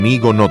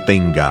amigo no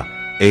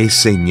tenga, es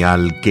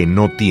señal que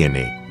no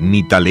tiene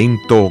ni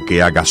talento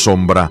que haga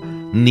sombra,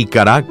 ni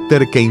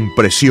carácter que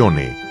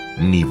impresione,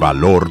 ni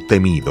valor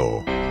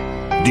temido.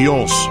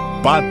 Dios,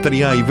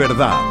 patria y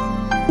verdad,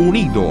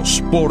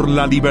 unidos por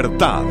la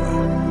libertad.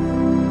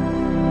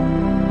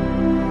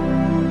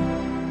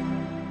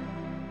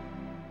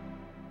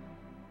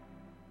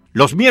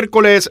 Los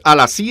miércoles a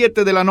las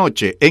 7 de la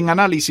noche en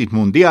Análisis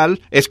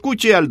Mundial,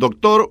 escuche al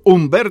doctor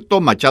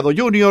Humberto Machado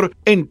Jr.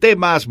 en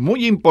temas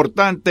muy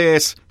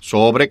importantes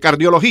sobre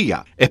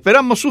cardiología.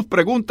 Esperamos sus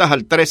preguntas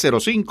al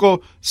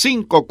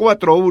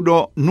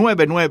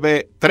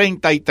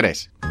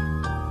 305-541-9933.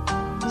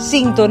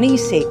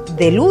 Sintonice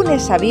de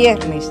lunes a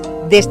viernes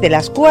desde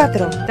las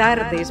 4.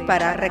 Tardes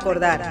para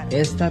recordar.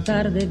 Esta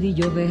tarde vi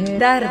llover.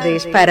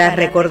 Tardes para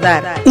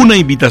recordar. Una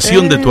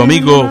invitación de tu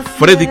amigo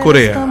Freddy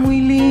Corea.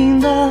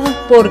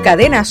 Por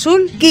Cadena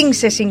Azul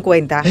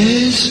 1550.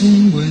 Es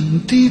un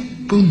buen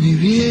tipo, mi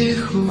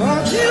viejo.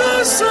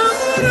 Adiós,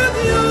 amor,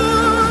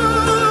 adiós.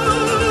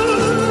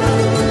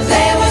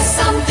 There was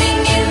something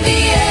in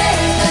the air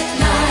that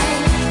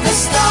night. The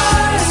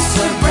stars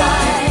were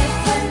bright.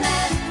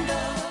 Fernando.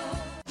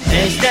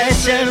 Este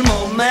es el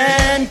momento.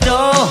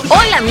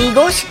 Hola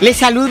amigos, les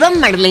saludan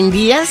Marlene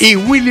Díaz y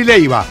Willy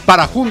Leiva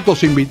para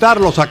juntos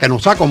invitarlos a que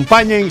nos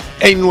acompañen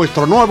en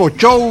nuestro nuevo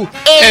show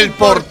El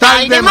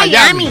Portal de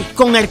Miami,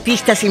 con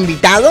artistas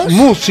invitados,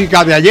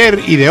 música de ayer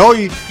y de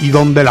hoy, y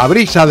donde la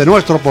brisa de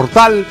nuestro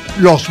portal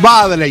los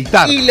va a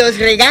deleitar. Y los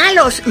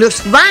regalos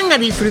los van a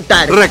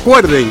disfrutar.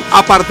 Recuerden,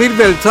 a partir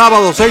del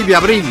sábado 6 de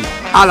abril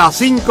a las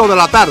 5 de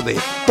la tarde,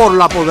 por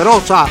la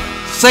Poderosa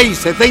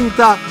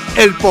 670,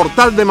 El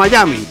Portal de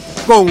Miami,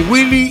 con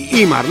Willy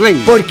y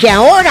Marlene. Porque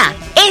ahora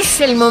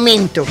es el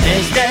momento.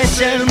 Este es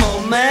el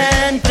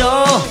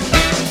momento.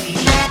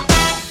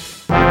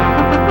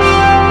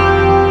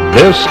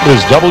 This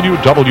is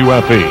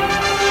WWFE,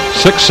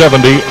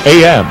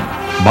 670 AM,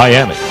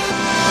 Miami.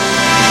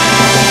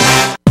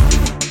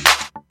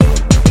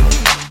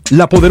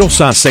 La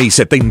Poderosa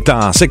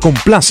 670 se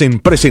complace en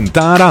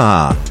presentar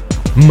a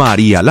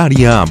María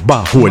Laria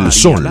Bajo el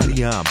Sol.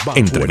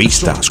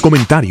 Entrevistas,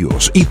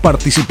 comentarios y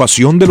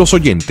participación de los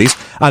oyentes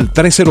al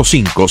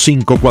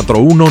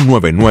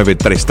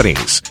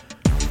 305-541-9933.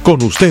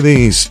 Con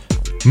ustedes,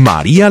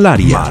 María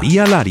Laria.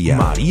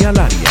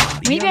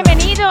 Muy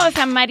bienvenidos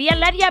a María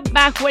Laria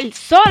Bajo el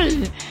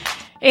Sol.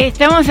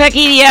 Estamos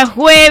aquí día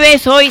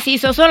jueves, hoy se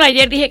hizo sol,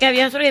 ayer dije que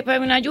había sol y después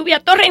una lluvia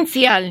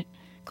torrencial.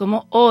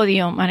 Como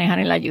odio manejar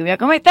en la lluvia.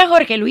 ¿Cómo está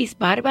Jorge Luis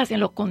Barbas en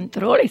los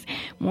controles?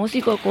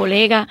 Músico,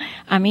 colega,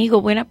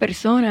 amigo, buena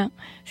persona,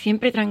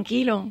 siempre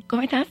tranquilo.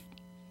 ¿Cómo estás?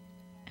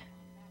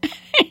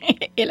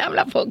 Él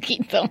habla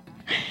poquito,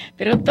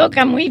 pero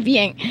toca muy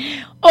bien.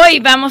 Hoy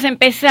vamos a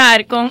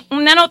empezar con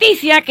una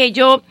noticia que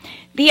yo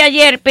di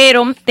ayer,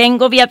 pero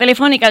tengo vía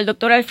telefónica al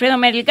doctor Alfredo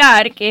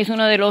Melgar, que es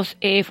uno de los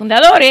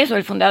fundadores, o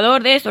el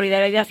fundador de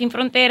Solidaridad Sin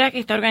Fronteras, que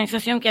es esta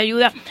organización que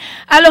ayuda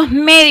a los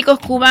médicos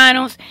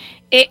cubanos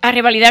a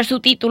revalidar su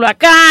título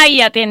acá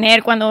y a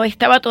tener, cuando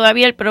estaba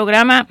todavía el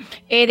programa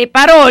de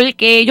parol,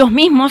 que ellos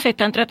mismos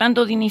están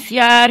tratando de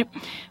iniciar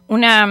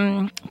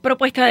una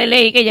propuesta de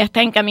ley que ya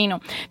está en camino.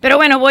 Pero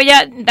bueno, voy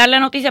a dar la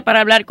noticia para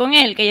hablar con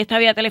él, que ya está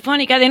vía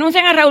telefónica.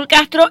 Denuncian a Raúl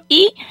Castro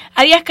y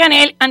a Díaz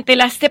Canel ante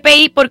la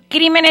CPI por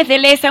crímenes de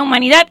lesa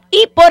humanidad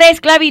y por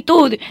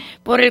esclavitud,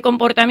 por el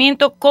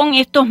comportamiento con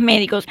estos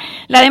médicos.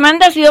 La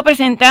demanda ha sido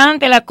presentada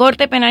ante la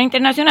Corte Penal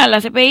Internacional, la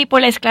CPI,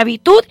 por la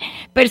esclavitud,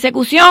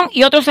 persecución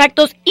y otros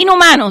actos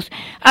inhumanos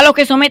a los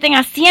que someten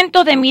a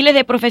cientos de miles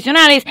de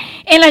profesionales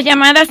en las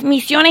llamadas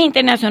misiones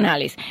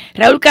internacionales.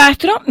 Raúl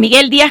Castro,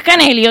 Miguel Díaz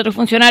Canel y otros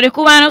funcionarios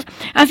cubanos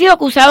han sido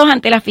acusados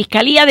ante la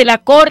Fiscalía de la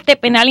Corte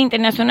Penal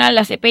Internacional,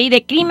 la CPI,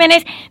 de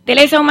crímenes de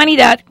lesa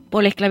humanidad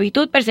por la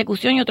esclavitud,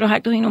 persecución y otros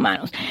actos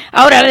inhumanos.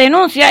 Ahora, la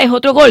denuncia es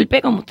otro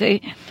golpe, como ustedes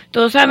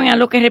todos saben, a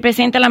lo que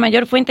representa la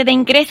mayor fuente de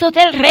ingresos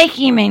del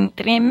régimen.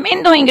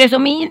 Tremendos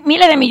ingresos,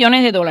 miles de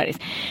millones de dólares.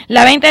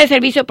 La venta de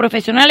servicios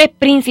profesionales,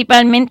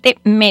 principalmente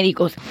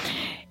médicos.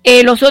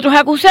 Los otros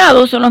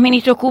acusados son los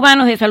ministros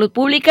cubanos de Salud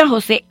Pública,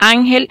 José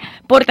Ángel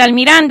Portal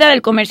Miranda,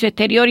 del Comercio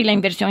Exterior y la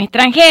Inversión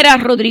Extranjera,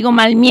 Rodrigo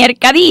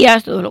Malmierca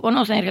Díaz, todos lo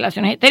conocen, de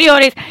Relaciones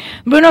Exteriores,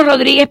 Bruno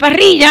Rodríguez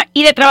Parrilla,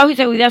 y de Trabajo y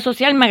Seguridad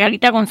Social,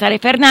 Margarita González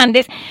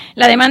Fernández.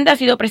 La demanda ha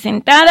sido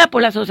presentada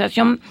por la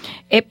asociación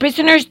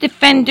Prisoners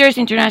Defenders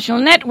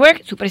International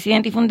Network, su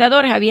presidente y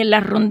fundador, Javier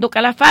Larrondo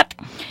Calafat,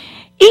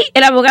 y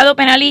el abogado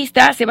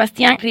penalista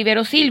Sebastián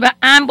Rivero Silva,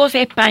 ambos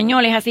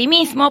españoles,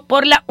 asimismo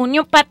por la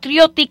Unión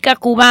Patriótica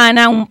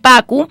Cubana,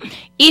 UNPACU,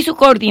 y su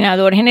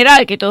coordinador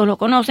general, que todos lo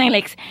conocen, el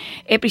ex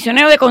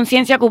prisionero de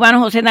conciencia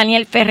cubano José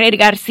Daniel Ferrer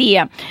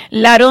García.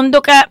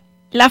 Larrondo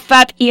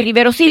Calafat y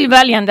Rivero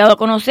Silva le han dado a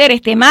conocer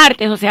este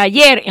martes, o sea,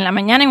 ayer en la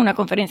mañana, en una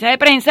conferencia de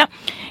prensa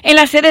en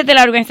las sedes de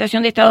la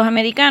Organización de Estados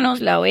Americanos,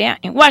 la OEA,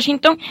 en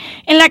Washington,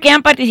 en la que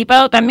han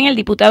participado también el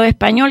diputado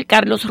español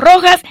Carlos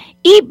Rojas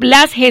y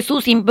Blas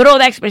Jesús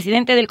Imbroda,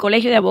 expresidente del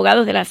Colegio de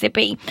Abogados de la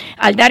CPI.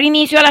 Al dar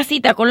inicio a la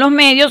cita con los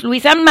medios,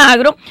 Luis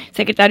Almagro,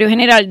 secretario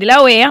general de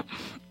la OEA,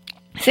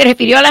 se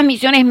refirió a las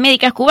misiones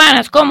médicas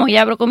cubanas como, y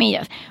abro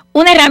comillas,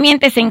 una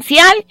herramienta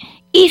esencial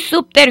y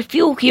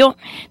subterfugio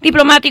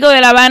diplomático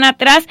de La Habana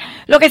tras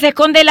lo que se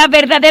esconde la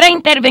verdadera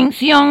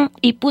intervención,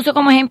 y puso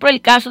como ejemplo el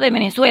caso de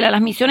Venezuela.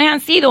 Las misiones han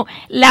sido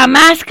la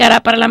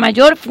máscara para la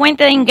mayor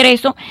fuente de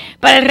ingreso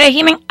para el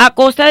régimen a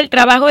costa del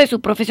trabajo de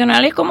sus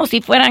profesionales como si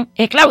fueran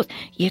esclavos.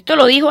 Y esto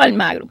lo dijo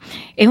Almagro.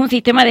 Es un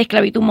sistema de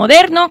esclavitud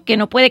moderno que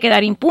no puede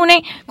quedar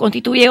impune,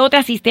 constituye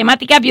otra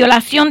sistemática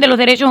violación de los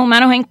derechos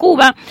humanos en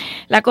Cuba.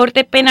 La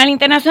Corte Penal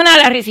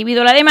Internacional ha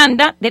recibido la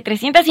demanda de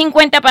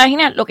 350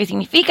 páginas, lo que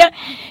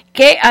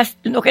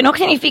no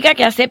significa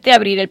que acepte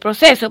abrir el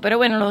proceso, pero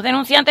bueno, los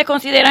denunciantes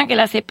consideran que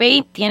la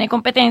CPI tiene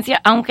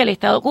competencia, aunque el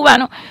Estado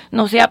cubano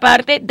no sea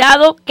parte,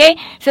 dado que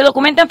se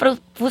documentan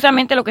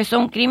profusamente lo que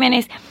son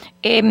crímenes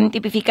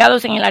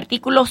tipificados en el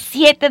artículo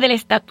 7 del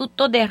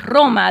Estatuto de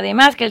Roma.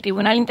 Además que el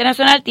Tribunal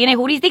Internacional tiene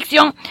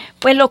jurisdicción,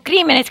 pues los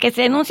crímenes que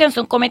se denuncian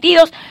son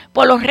cometidos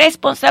por los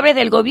responsables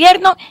del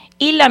gobierno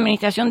y la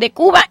administración de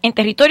Cuba en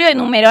territorio de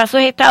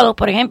numerosos estados,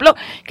 por ejemplo,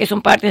 que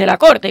son partes de la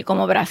Corte,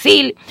 como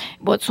Brasil,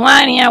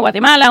 Botsuania,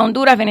 Guatemala,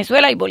 Honduras,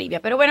 Venezuela y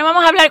Bolivia. Pero bueno,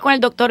 vamos a hablar con el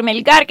doctor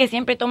Melgar, que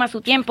siempre toma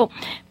su tiempo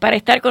para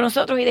estar con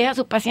nosotros y deja a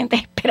sus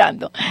pacientes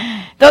esperando.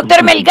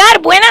 Doctor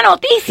Melgar, buena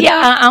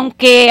noticia,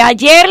 aunque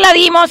ayer la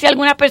dimos y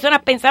algunas personas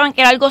pensaban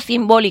que era algo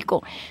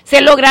simbólico.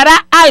 ¿Se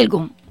logrará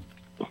algo?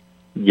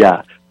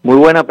 Ya, muy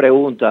buena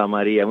pregunta,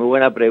 María, muy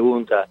buena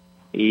pregunta.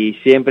 Y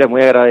siempre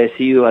muy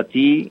agradecido a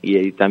ti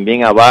y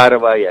también a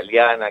Barba y a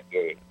Liana,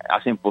 que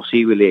hacen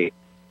posible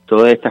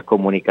todas estas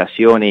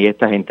comunicaciones y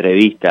estas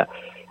entrevistas.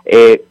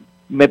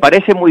 Me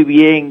parece muy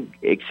bien,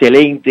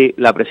 excelente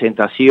la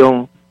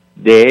presentación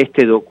de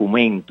este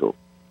documento,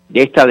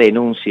 de esta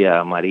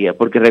denuncia, María,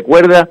 porque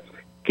recuerda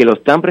que lo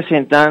están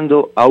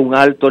presentando a un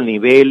alto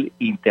nivel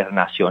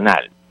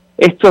internacional.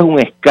 Esto es un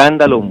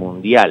escándalo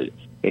mundial.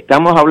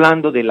 Estamos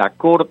hablando de la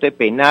Corte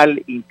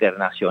Penal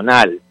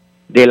Internacional,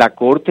 de la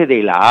Corte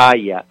de la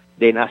Haya,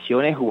 de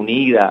Naciones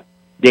Unidas,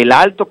 del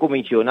Alto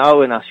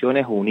Comisionado de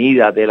Naciones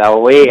Unidas, de la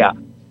OEA.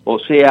 O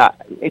sea,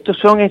 estos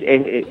son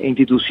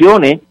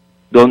instituciones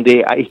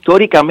donde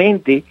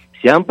históricamente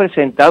se han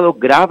presentado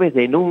graves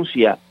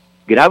denuncias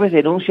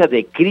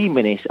de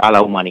crímenes a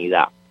la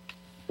humanidad.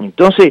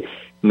 Entonces,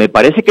 me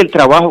parece que el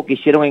trabajo que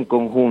hicieron en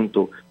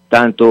conjunto,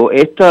 tanto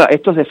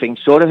estos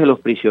defensores de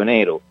los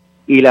prisioneros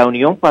y la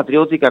Unión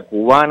Patriótica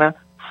Cubana,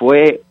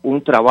 fue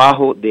un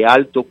trabajo de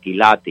alto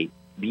quilate,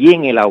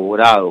 bien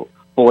elaborado,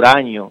 por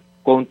años,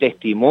 con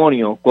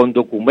testimonio, con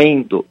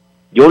documento.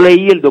 Yo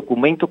leí el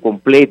documento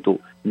completo.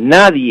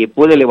 Nadie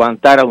puede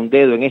levantar a un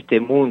dedo en este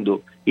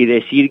mundo y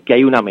decir que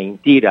hay una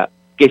mentira,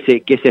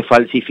 que se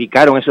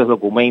falsificaron esos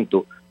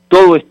documentos.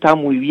 Todo está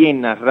muy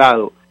bien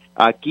narrado.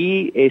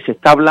 Aquí se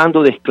está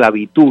hablando de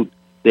esclavitud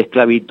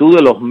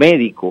de los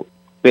médicos,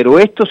 pero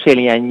esto se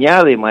le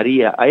añade,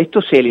 María, a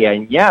esto se le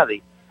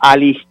añade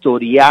al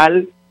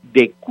historial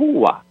de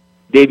Cuba,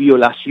 de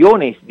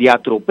violaciones, de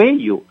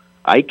atropello.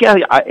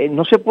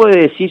 No se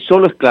puede decir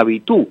solo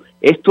esclavitud,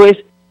 esto es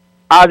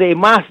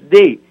además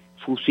de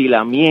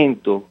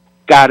fusilamiento,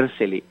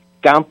 cárceles,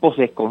 campos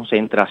de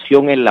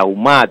concentración en la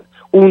UMAT,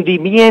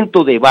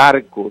 hundimiento de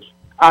barcos,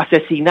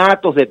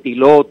 asesinatos de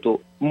pilotos,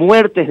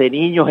 muertes de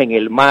niños en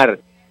el mar.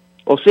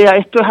 O sea,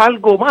 esto es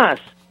algo más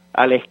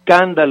al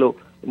escándalo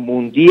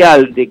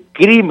mundial de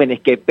crímenes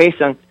que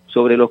pesan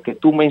sobre los que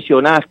tú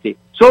mencionaste.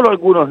 Solo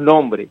algunos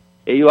nombres.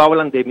 Ellos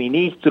hablan de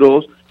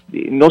ministros.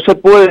 No se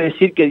puede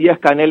decir que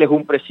Díaz-Canel es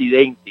un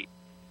presidente,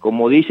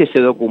 como dice ese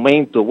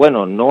documento.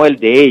 Bueno, no el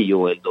de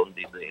ellos, el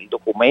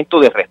documento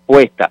de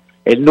respuesta.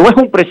 Él no es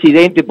un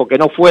presidente porque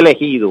no fue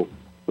elegido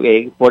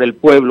por el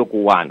pueblo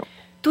cubano.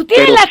 Tú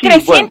tienes las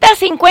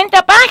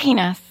 350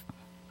 páginas.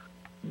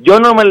 Yo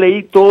no me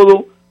leí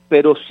todo,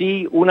 pero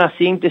sí una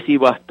síntesis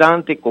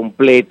bastante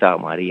completa,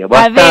 María,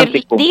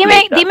 bastante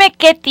completa. Dime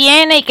qué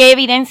tiene y qué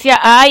evidencia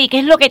hay, y qué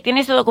es lo que tiene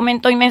ese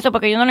documento inmenso,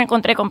 porque yo no lo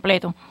encontré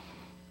completo.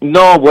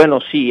 No, bueno,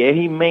 sí, es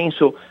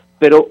inmenso,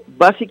 pero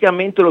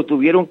básicamente lo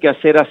tuvieron que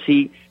hacer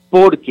así,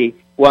 porque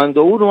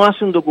cuando uno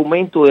hace un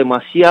documento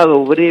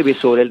demasiado breve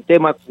sobre el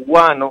tema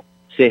cubano,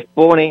 se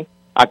expone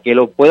a que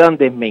lo puedan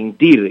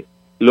desmentir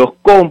los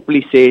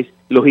cómplices,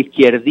 los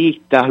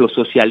izquierdistas, los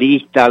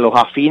socialistas, los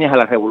afines a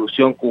la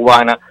Revolución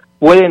Cubana,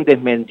 pueden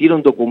desmentir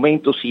un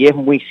documento si es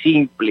muy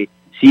simple,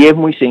 si es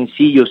muy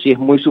sencillo, si es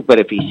muy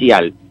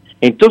superficial.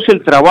 Entonces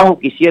el trabajo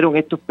que hicieron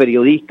estos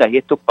periodistas y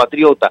estos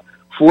patriotas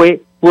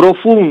fue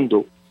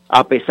profundo,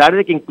 a pesar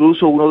de que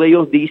incluso uno de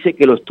ellos dice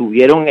que lo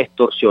estuvieron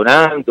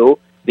extorsionando,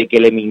 de que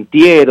le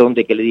mintieron,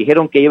 de que le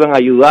dijeron que iban a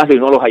ayudarlo y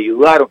no los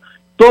ayudaron.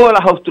 Todas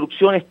las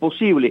obstrucciones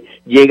posibles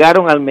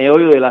llegaron al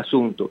meollo del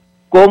asunto.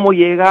 ¿Cómo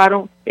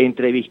llegaron?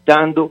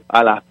 Entrevistando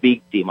a las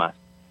víctimas.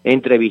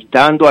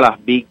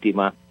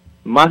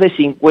 Más de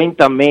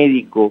 50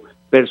 médicos,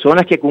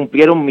 personas que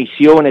cumplieron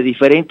misiones,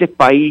 diferentes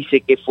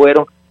países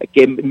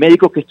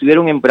médicos que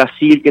estuvieron en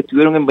Brasil, que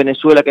estuvieron en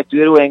Venezuela, que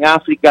estuvieron en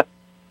África,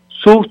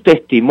 sus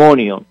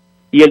testimonios.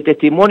 Y el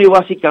testimonio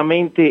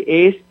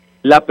básicamente es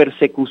la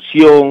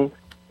persecución,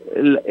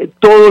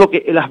 todo lo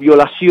que, las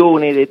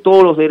violaciones de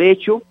todos los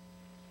derechos,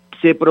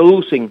 se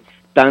producen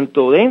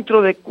tanto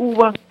dentro de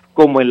Cuba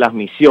como en las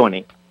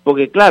misiones.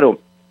 Porque claro,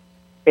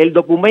 el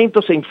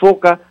documento se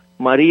enfoca,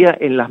 María,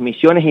 en las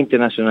misiones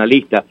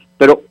internacionalistas,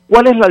 pero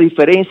 ¿cuál es la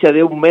diferencia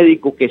de un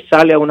médico que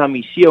sale a una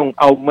misión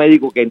a un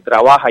médico que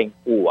trabaja en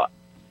Cuba?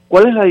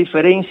 ¿Cuál es la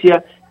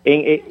diferencia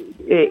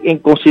en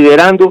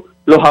considerando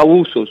los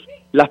abusos,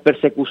 las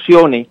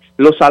persecuciones,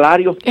 los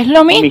salarios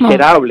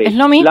miserables, es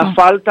lo mismo.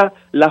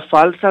 la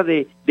falta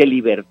de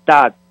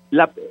libertad,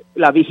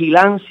 la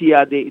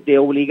vigilancia de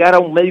obligar a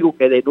un médico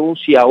que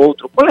denuncie a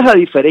otro? ¿Cuál es la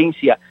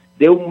diferencia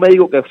de un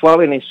médico que fue a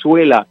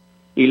Venezuela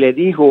y le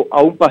dijo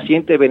a un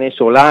paciente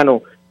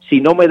venezolano, si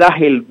no me das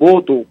el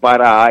voto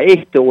para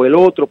este o el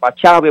otro, para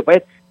Chávez,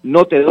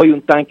 no te doy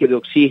un tanque de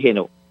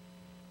oxígeno,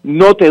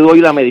 no te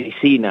doy la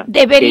medicina?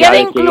 Debería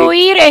de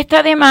incluir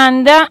esta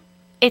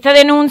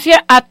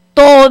denuncia a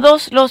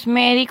todos los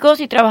médicos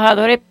y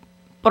trabajadores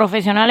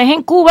profesionales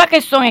en Cuba que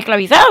son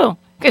esclavizados,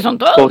 que son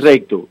todos.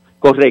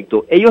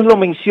 Correcto. Ellos lo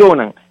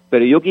mencionan,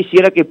 pero yo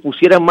quisiera que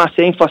pusieran más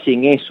énfasis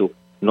en eso.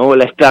 No,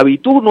 la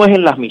esclavitud no es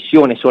en las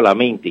misiones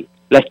solamente.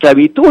 La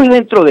esclavitud es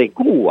dentro de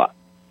Cuba,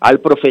 al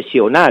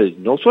profesional,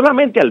 no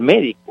solamente al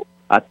médico,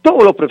 a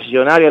todos los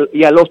profesionales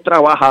y a los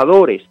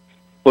trabajadores,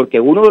 porque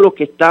uno de los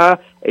que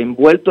está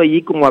envuelto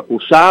allí como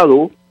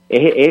acusado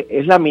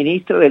es la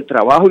ministra del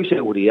Trabajo y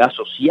Seguridad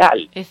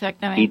Social.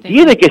 Exactamente. Y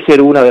tiene que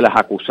ser una de las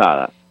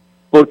acusadas,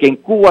 porque en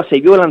Cuba se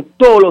violan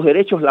todos los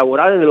derechos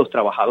laborales de los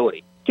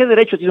trabajadores. ¿Qué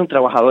derecho tiene un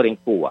trabajador en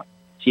Cuba?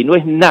 Si no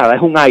es nada,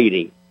 es un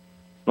aire.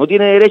 No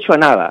tiene derecho a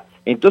nada.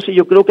 Entonces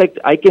yo creo que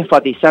hay que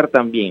enfatizar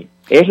también,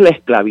 es la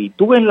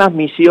esclavitud en las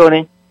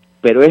misiones,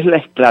 pero es la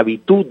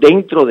esclavitud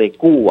dentro de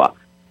Cuba,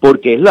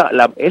 porque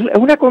es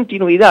una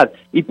continuidad.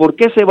 ¿Y por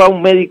qué se va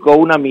un médico a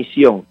una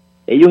misión?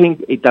 Ellos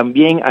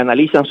también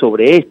analizan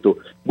sobre esto.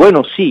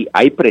 Bueno, sí,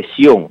 hay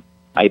presión,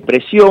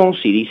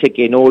 si dice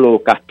que no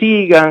lo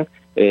castigan,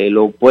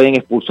 lo pueden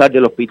expulsar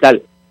del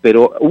hospital,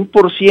 pero un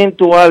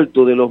 %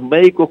 alto de los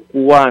médicos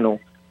cubanos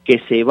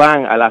que se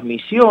van a las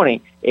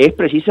misiones es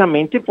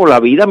precisamente por la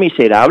vida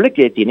miserable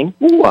que tiene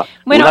Cuba.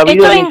 Bueno,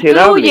 esto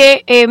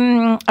incluye,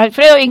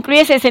 Alfredo,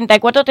 incluye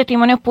 64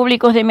 testimonios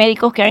públicos de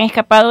médicos que han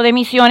escapado de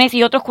misiones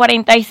y otros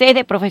 46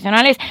 de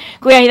profesionales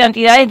cuyas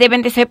identidades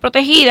deben de ser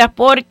protegidas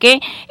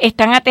porque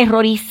están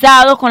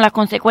aterrorizados con las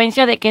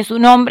consecuencias de que su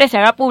nombre se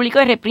haga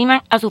público y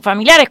repriman a sus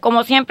familiares,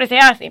 como siempre se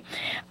hace.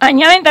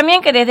 Añaden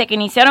también que desde que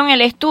iniciaron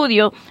el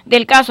estudio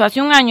del caso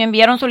hace un año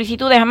enviaron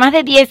solicitudes a más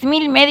de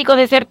 10.000 médicos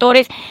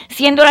desertores,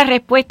 siendo la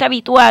respuesta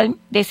habitual,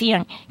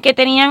 decían, que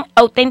tenían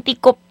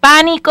auténtico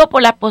pánico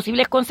por las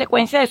posibles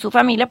consecuencias de su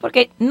familia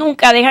porque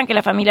nunca dejan que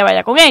la familia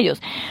vaya con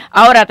ellos.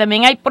 Ahora,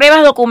 también hay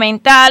pruebas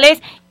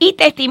documentales y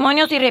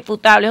testimonios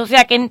irrefutables, o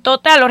sea que en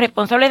total los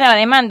responsables de la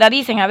demanda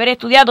dicen haber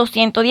estudiado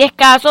 110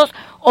 casos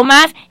o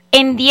más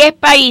en 10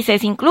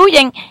 países.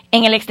 Incluyen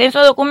en el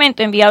extenso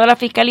documento enviado a la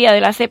Fiscalía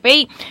de la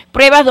CPI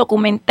pruebas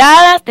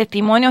documentadas,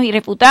 testimonios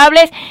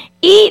irrefutables,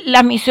 y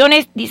las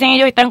misiones, dicen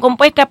ellos, están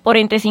compuestas por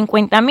entre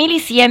 50.000 y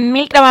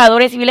 100.000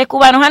 trabajadores civiles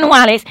cubanos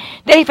anuales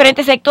de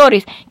diferentes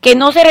sectores que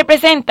no se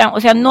representan, o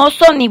sea, no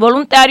son ni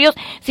voluntarios,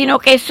 sino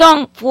que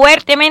son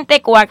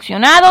fuertemente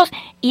coaccionados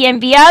y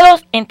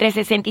enviados entre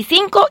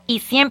 65 y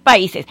 100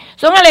 países.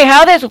 Son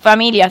alejados de sus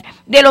familias,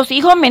 de los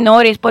hijos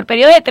menores, por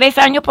periodo de 3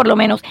 años por lo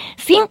menos,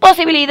 sin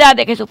posibilidad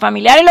de que sus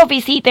familiares los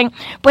visiten,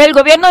 pues el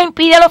gobierno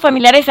impide a los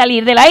familiares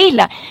salir de la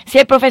isla. Si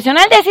el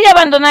profesional decide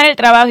abandonar el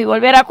trabajo y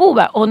volver a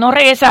Cuba o no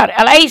regresar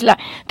a la isla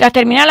tras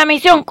terminar la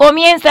misión,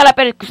 comienza la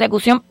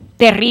persecución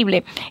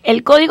terrible.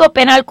 El Código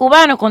Penal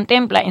cubano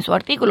contempla en su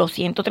artículo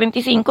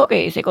 135,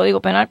 que ese Código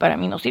Penal para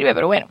mí no sirve,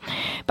 pero bueno,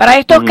 para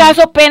estos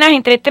casos penas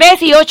entre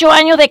 3 y 8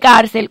 años de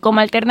cárcel. Como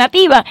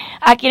alternativa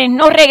a quienes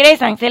no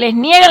regresan, se les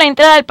niega la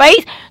entrada al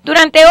país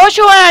durante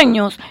 8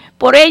 años.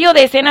 Por ello,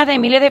 decenas de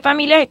miles de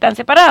familias están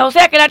separadas. O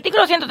sea que el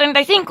artículo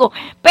 135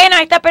 pena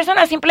a estas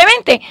personas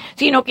simplemente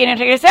si no quieren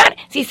regresar,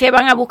 si se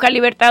van a buscar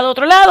libertad de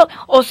otro lado.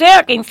 O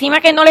sea que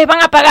encima que no les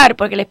van a pagar,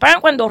 porque les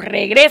pagan cuando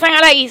regresan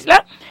a la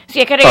isla.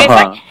 Si es que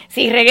regresan,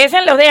 si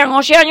regresan los dejan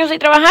 8 años sin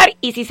trabajar,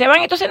 y si se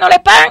van entonces no les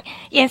pagan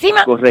y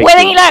encima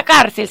pueden ir a la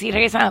cárcel si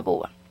regresan a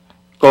Cuba.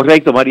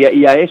 Correcto, María,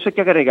 y a eso hay que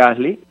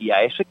agregarle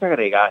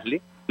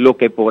lo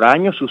que por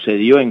años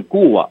sucedió en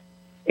Cuba.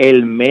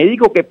 El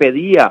médico que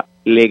pedía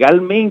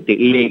legalmente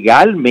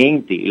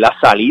la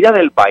salida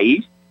del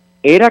país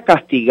era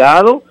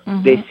castigado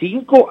de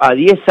 5 a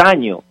 10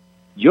 años.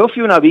 Yo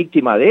fui una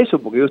víctima de eso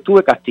porque yo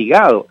estuve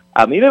castigado.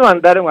 A mí me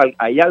mandaron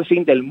allá al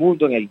fin del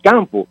mundo en el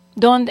campo.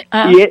 ¿Dónde?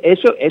 Y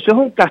eso es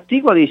un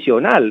castigo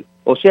adicional.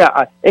 O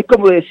sea, es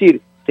como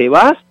decir,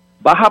 vas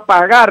a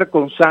pagar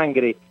con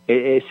sangre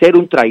ser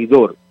un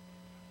traidor.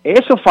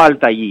 Eso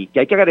falta allí, que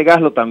hay que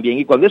agregarlo también.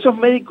 Y cuando esos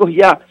médicos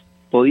ya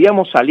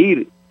podíamos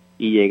salir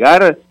y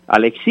llegar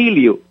al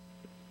exilio,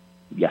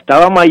 ya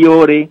estaban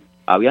mayores,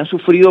 habían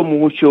sufrido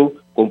mucho,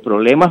 con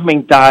problemas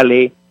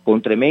mentales,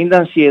 con tremenda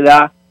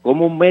ansiedad.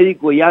 Como un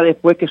médico ya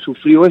después que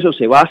sufrió eso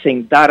se va a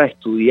sentar a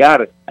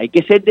estudiar? Hay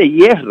que ser de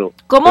hierro.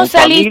 ¿Cómo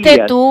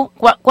saliste tú?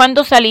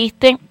 ¿Cuándo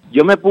saliste?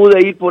 Yo me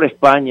pude ir por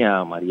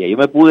España, María. Yo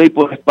me pude ir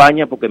por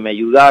España porque me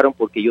ayudaron,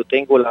 porque yo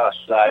tengo la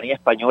ciudadanía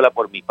española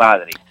por mi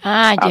padre.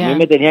 A mí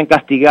me tenían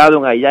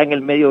castigado allá en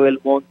el medio del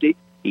monte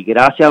y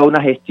gracias a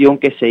una gestión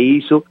que se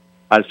hizo,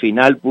 al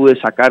final pude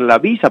sacar la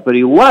visa, pero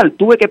igual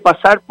tuve que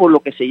pasar por lo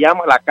que se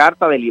llama la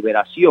carta de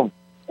liberación.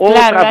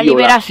 Otra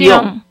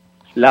violación.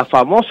 La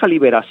famosa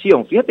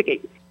liberación. Fíjate que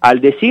al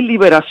decir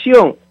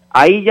liberación,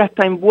 ahí ya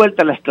está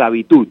envuelta la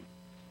esclavitud.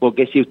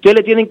 Porque si usted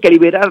le tienen que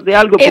liberar de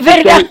algo... Es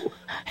verdad,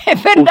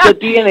 es verdad. Usted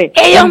tiene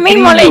ellos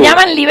mismos le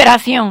llaman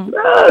liberación.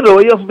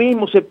 Claro, ellos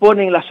mismos se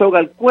ponen la soga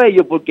al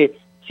cuello porque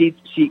si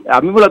a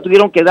mí me la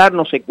tuvieron que dar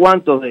no sé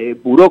cuántos de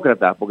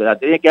burócratas, porque la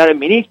tenía que dar el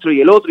ministro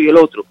y el otro y el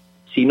otro.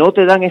 Si no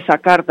te dan esa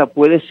carta,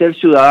 puedes ser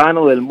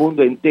ciudadano del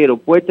mundo entero,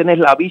 puedes tener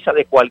la visa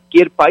de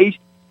cualquier país,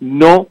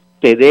 no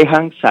te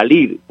dejan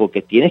salir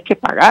porque tienes que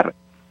pagar.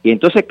 Y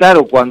entonces,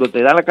 claro, cuando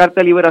te dan la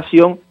carta de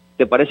liberación,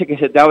 te parece que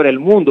se te abre el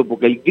mundo,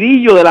 porque el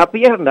grillo de la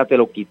pierna te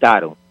lo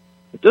quitaron.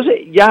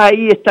 Entonces ya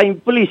ahí está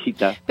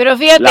implícita. Pero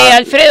fíjate,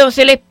 Alfredo,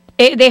 se les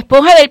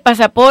despoja del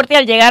pasaporte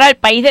al llegar al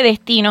país de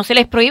destino, se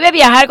les prohíbe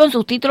viajar con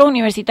sus títulos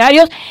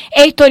universitarios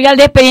e historial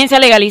de experiencia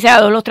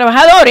legalizado. Los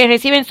trabajadores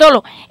reciben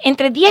solo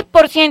entre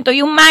 10%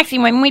 y un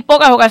máximo, en muy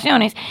pocas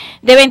ocasiones,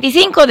 de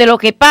 25% de lo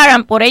que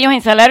pagan por ellos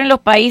en salario en los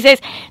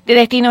países de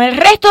destino. El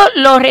resto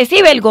lo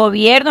recibe el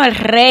gobierno, el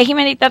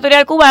régimen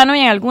dictatorial cubano,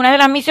 y en algunas de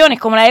las misiones,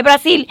 como la de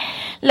Brasil,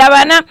 La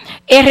Habana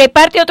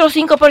reparte otro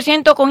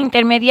 5% con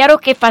intermediarios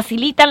que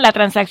facilitan la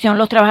transacción.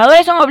 Los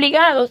trabajadores son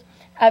obligados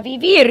a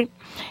vivir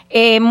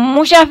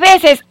muchas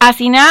veces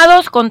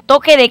hacinados con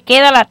toque de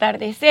queda al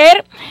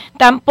atardecer.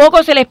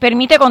 Tampoco se les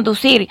permite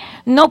conducir,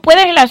 no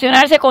pueden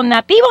relacionarse con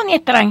nativos ni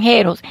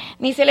extranjeros,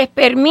 ni se les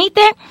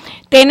permite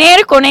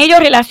tener con ellos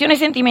relaciones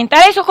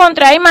sentimentales o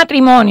contraer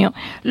matrimonio.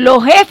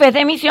 Los jefes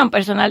de misión,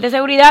 personal de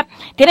seguridad,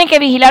 tienen que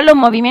vigilar los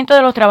movimientos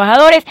de los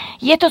trabajadores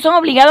y estos son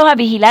obligados a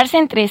vigilarse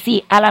entre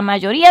sí. A la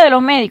mayoría de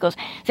los médicos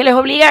se les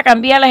obliga a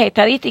cambiar las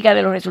estadísticas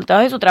de los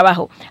resultados de su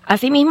trabajo.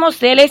 Asimismo,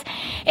 se les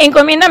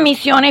encomiendan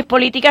misiones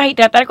políticas y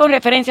tratar con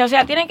referencia, o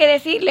sea, tienen que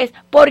decirles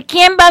por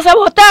quién vas a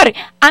votar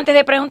antes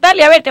de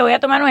preguntarle, a ver, te voy a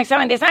tomar un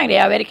examen de sangre,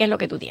 a ver qué es lo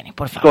que tú tienes,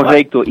 por favor.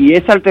 Correcto, y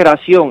esa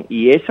alteración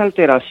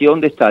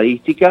de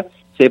estadística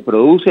se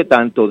produce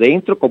tanto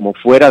dentro como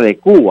fuera de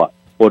Cuba,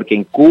 porque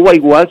en Cuba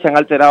igual se han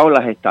alterado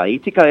las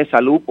estadísticas de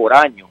salud por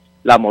año,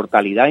 la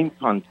mortalidad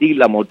infantil,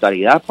 la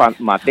mortalidad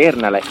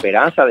materna, la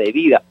esperanza de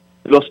vida,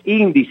 los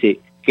índices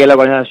que la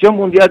Organización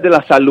Mundial de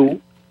la Salud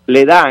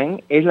le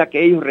dan es la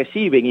que ellos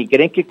reciben y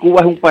creen que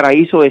Cuba es un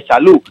paraíso de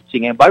salud.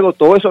 Sin embargo,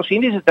 todos esos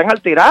índices están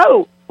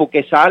alterados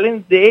porque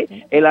salen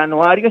del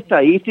anuario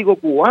estadístico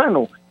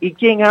cubano. ¿Y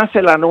quién hace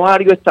el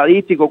anuario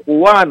estadístico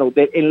cubano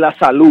en la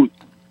salud?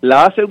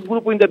 ¿La hace un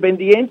grupo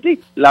independiente?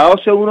 ¿La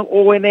hace una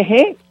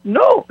ONG?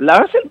 No, la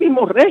hace el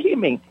mismo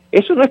régimen.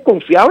 Eso no es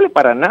confiable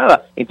para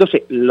nada.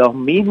 Entonces, las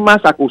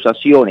mismas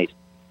acusaciones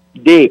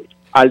de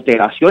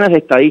alteraciones de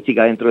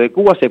estadística dentro de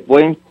Cuba se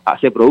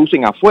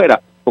producen afuera,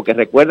 porque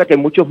recuerda que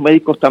muchos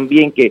médicos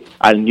también, que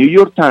al New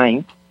York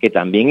Times, que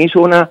también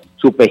hizo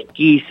su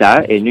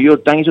pesquisa, el New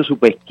York Times hizo su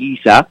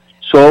pesquisa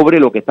sobre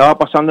lo que estaba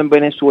pasando en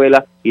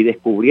Venezuela y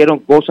descubrieron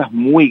cosas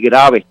muy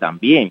graves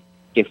también,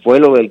 que fue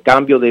lo del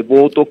cambio de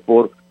votos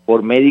por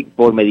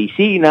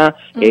medicina,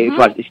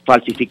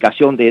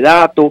 falsificación de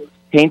datos,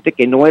 gente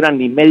que no eran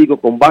ni médicos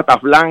con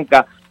batas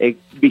blancas,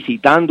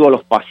 visitando a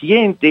los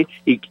pacientes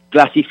y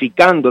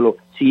clasificándolo.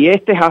 Si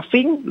este es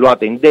afín, lo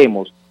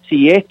atendemos.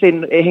 Si este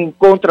es en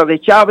contra de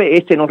Chávez,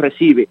 este no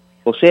recibe.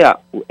 O sea,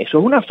 eso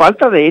es una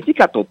falta de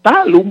ética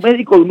total. Un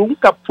médico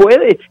nunca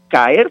puede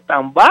caer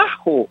tan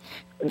bajo.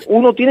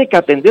 Uno tiene que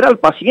atender al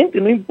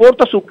paciente, no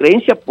importa su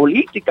creencia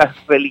política,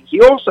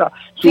 religiosa,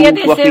 su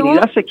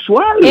afinidad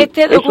sexual.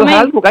 Eso es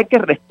algo que hay que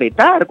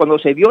respetar. Cuando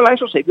se viola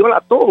eso, se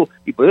viola todo.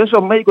 Y por eso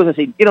esos médicos se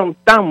sintieron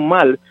tan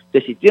mal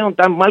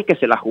que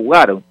se la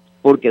jugaron.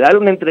 Porque darle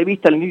una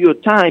entrevista al New York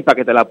Times para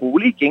que te la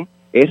publiquen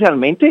es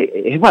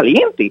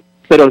valiente.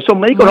 Pero esos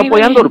médicos no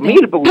podían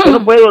dormir, porque usted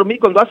no puede dormir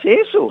cuando hace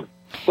eso.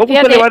 ¿Cómo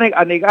usted le va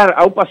a negar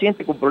a un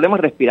paciente con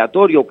problemas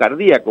respiratorios o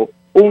cardíacos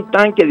un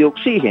tanque de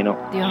oxígeno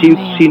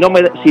si no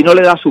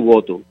le da su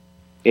voto?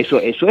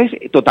 Eso es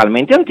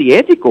totalmente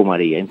antiético,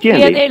 María,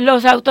 ¿entiendes? Fíjate,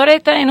 los autores de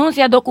esta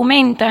denuncia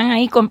documentan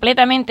ahí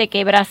completamente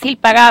que Brasil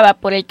pagaba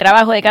por el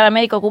trabajo de cada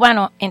médico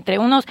cubano entre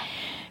unos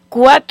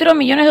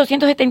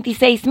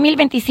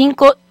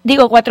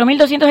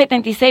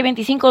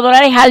 4.276.25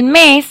 dólares al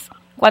mes,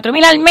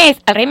 4.000 al mes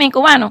al régimen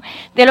cubano,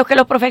 de los que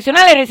los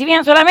profesionales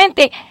recibían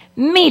solamente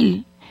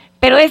 1.000.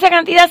 Pero de esa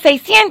cantidad,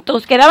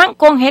 600 quedaban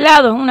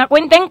congelados en una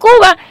cuenta en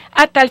Cuba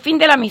hasta el fin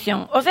de la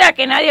misión. O sea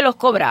que nadie los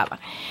cobraba.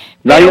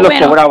 Nadie los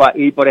cobraba.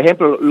 Y, por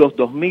ejemplo, los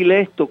 2.000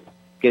 estos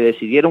que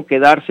decidieron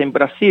quedarse en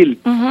Brasil,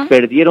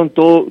 perdieron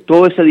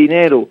todo ese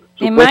dinero,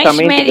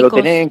 supuestamente, que lo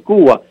tenían en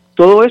Cuba.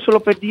 Todo eso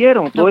lo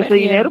perdieron, ese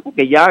dinero,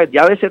 porque ya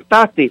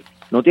desertaste.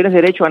 No tienes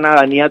derecho a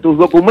nada, ni a tus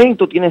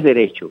documentos tienes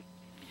derecho.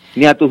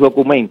 Ni a tus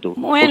documentos.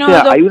 Bueno, o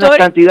sea, doctor, hay una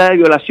cantidad de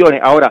violaciones.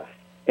 Ahora,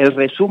 el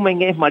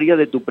resumen es, María,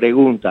 de tu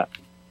pregunta.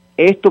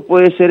 Esto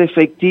puede ser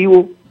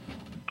efectivo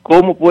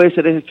 ¿Cómo puede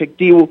ser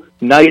efectivo?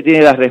 Nadie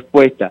tiene la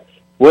respuesta.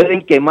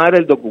 Pueden quemar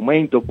el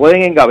documento,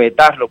 pueden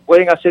engavetarlo,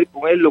 pueden hacer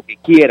con él lo que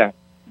quieran.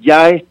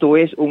 Ya esto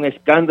es un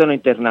escándalo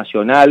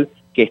internacional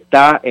que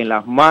está en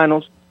las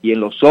manos y en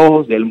los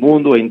ojos del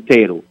mundo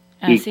entero.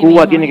 Y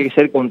Cuba tiene que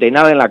ser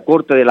condenada en la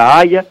Corte de La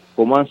Haya,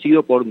 como han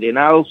sido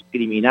condenados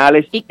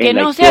criminales y que en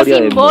la no sea historia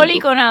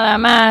simbólico nada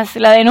más.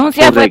 La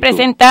denuncia fue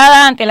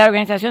presentada ante la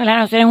Organización de las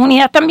Naciones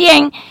Unidas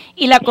también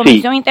y la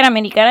Comisión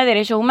Interamericana de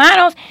Derechos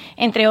Humanos,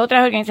 entre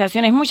otras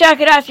organizaciones. Muchas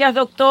gracias,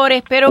 doctor.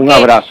 Espero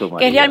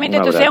que realmente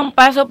esto sea un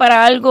paso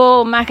para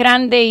algo más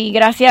grande, y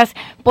gracias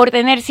por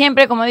tener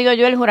siempre, como digo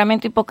yo, el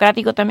juramento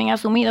hipocrático también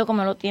asumido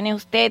como lo tiene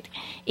usted,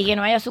 y que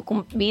no haya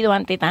sucumbido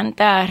ante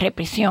tanta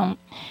represión.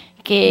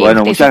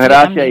 Bueno, muchas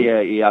gracias,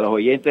 y a los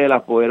oyentes de La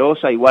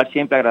Poderosa, igual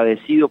siempre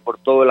agradecido por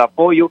todo el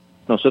apoyo.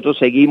 Nosotros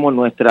seguimos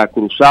nuestra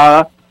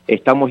cruzada,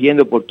 estamos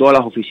yendo por todas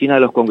las oficinas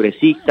de los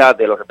congresistas,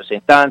 de los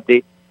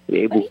representantes,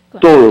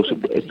 todos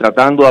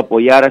tratando de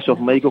apoyar a esos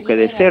médicos que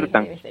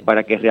desertan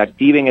para que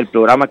reactiven el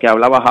programa que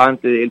hablabas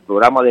antes, el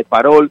programa de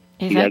parol,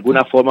 y de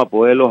alguna forma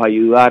poderlos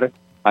ayudar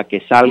a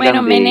que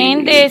salgan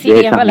Menéndez y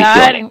Díaz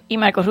Balar y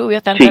Marcos Rubio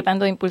están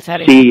tratando de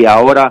impulsar eso. Sí,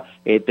 ahora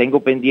tengo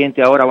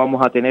pendiente, ahora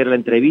vamos a tener la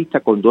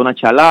entrevista con Donna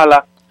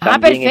Chalala,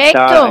 también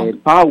está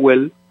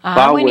Powell,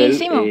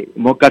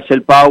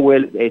 Mocasel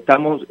Powell,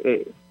 estamos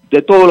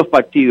de todos los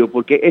partidos,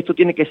 porque esto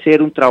tiene que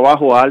ser un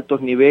trabajo a altos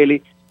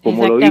niveles,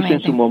 como lo hizo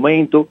en su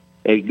momento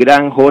el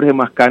gran Jorge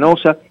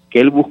Mascanosa,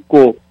 que él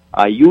buscó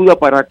ayuda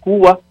para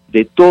Cuba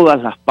de todas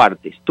las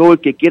partes. Todo el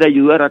que quiera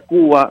ayudar a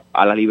Cuba,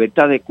 a la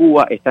libertad de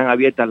Cuba, están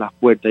abiertas las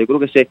puertas. Yo creo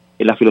que esa es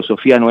la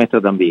filosofía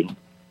nuestra también.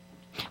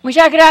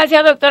 Muchas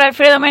gracias, doctor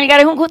Alfredo Melgar.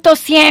 Es un gusto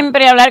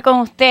siempre hablar con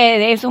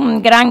usted. Es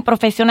un gran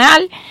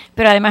profesional,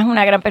 pero además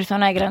una gran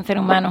persona y gran ser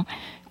humano.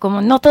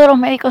 Como no todos los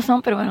médicos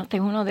son, pero bueno, usted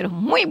es uno de los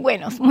muy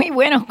buenos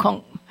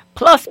con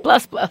plus.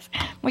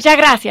 Muchas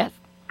gracias.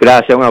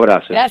 Gracias, un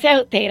abrazo. Gracias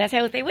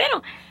a usted.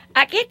 Bueno,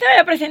 aquí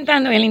estaba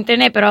presentando en el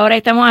internet, pero ahora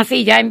estamos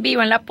así, ya en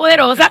vivo, en La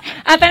Poderosa.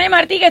 A Tania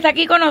Martí, que está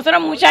aquí con nosotros,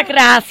 muchas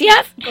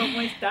gracias. ¿Cómo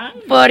están?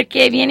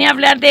 Porque viene a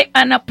hablar de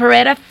An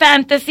Operetta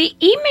Fantasy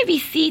y me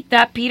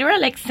visita Peter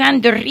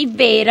Alexander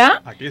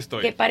Rivera. Aquí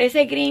estoy. Que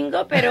parece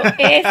gringo, pero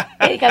es...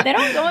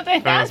 Calderón, ¿cómo tú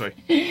estás? Soy.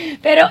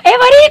 Pero es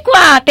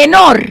boricua,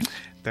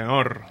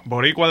 tenor,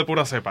 boricua de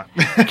pura cepa.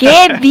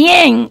 ¡Qué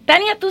bien!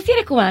 Tania, ¿tú sí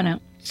eres cubana?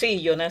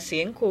 Sí, yo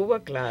nací en Cuba,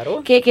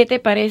 claro. ¿Qué te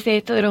parece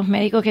esto de los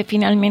médicos que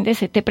finalmente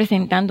se esté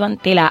presentando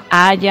ante la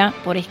Haya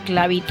por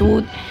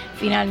esclavitud?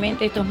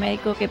 Finalmente estos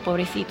médicos que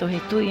pobrecitos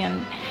estudian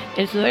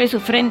el sudor de su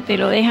frente,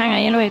 lo dejan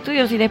ahí en los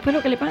estudios y después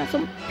lo que le pagan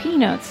son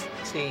peanuts.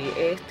 Sí,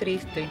 es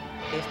triste.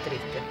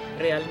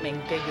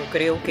 Realmente yo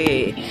creo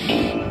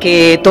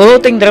que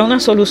todo tendrá una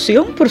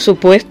solución, por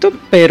supuesto,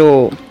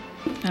 pero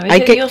a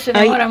veces Dios se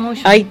demora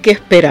mucho. Hay que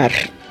esperar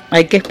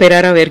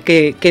a ver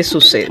qué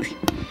sucede.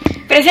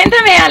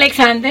 Preséntame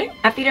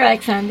a Peter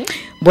Alexander.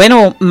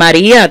 Bueno,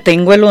 María,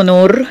 tengo el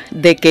honor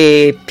de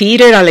que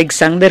Peter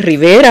Alexander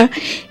Rivera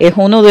es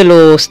uno de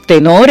los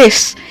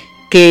tenores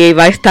que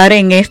va a estar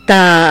en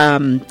esta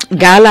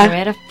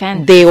gala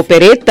de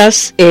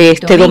operetas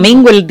este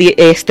domingo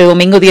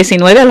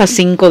 19 a las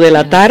 5 de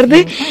la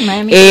tarde.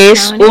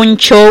 Es un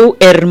show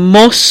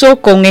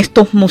hermoso con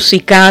estos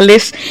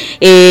musicales.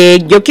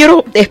 Yo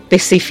quiero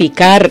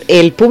especificar,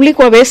 el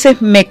público a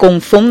veces me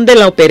confunde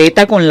la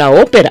opereta con la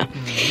ópera.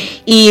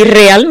 Y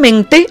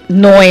realmente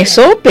no es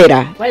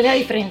ópera. ¿Cuál es la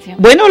diferencia?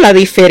 Bueno, la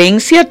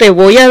diferencia te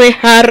voy a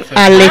dejar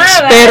al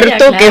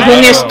experto, que es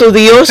un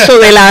estudioso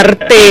del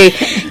arte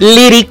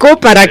lírico,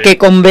 para que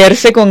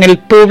converse con el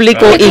público.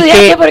 ¿Tú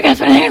estudiaste por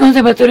casualidad en el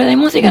Conservatorio de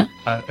Música?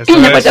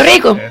 ¿En Puerto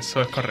Rico?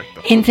 Eso es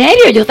correcto. ¿En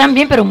serio? Yo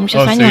también, pero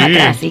muchos años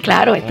atrás. Sí,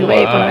 claro,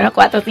 estuve por lo menos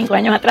 4 o 5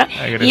 años atrás.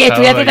 Y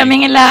estudiaste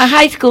también en la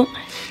high school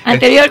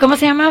anterior, ¿cómo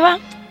se llamaba?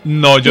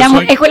 No, yo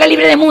soy... Escuela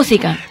Libre de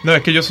Música. No,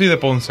 es que yo soy de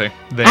Ponce.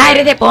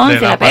 Eres de Ponce,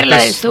 la perla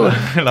del sur.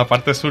 La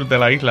parte sur de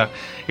la isla.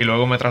 Y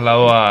luego me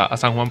traslado a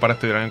San Juan para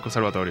estudiar en el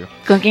conservatorio.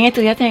 ¿Con quién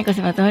estudiaste en el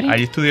conservatorio?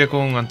 Ahí estudié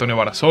con Antonio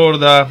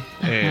Barazorda,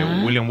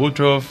 William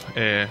Woodruff,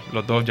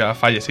 los dos ya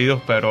fallecidos,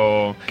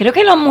 pero... Creo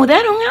que lo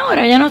mudaron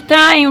ahora, ya no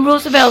está en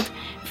Roosevelt,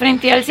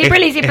 frente al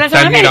Ciprelis y Plaza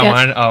de América. Está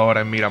en Miramar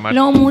ahora, en Miramar.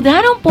 ¿Lo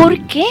mudaron?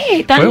 ¿Por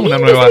qué? Fue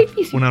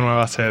una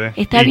nueva sede.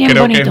 Está y bien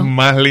creo bonito. Que es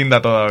más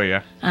linda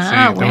todavía.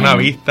 Bueno. Tiene una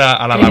vista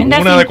a la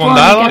laguna de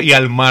Condado y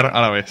al mar a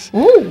la vez.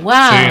 Wow.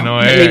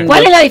 Sí,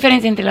 ¿Cuál es la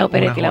diferencia entre la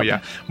opereta y la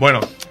ópera? Bueno,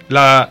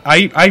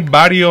 hay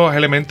varios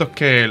elementos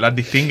que las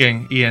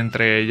distinguen, y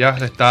entre ellas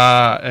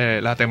está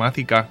la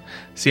temática.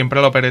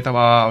 Siempre la opereta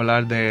va a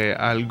hablar de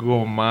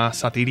algo más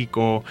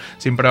satírico,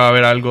 siempre va a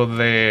haber algo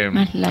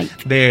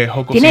de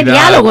jocosidad. Tiene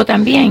diálogo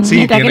también,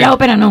 mientras que la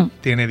ópera no.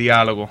 Tiene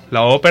diálogo.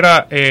 La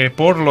ópera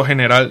por lo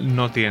general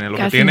no tiene. Lo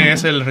que tiene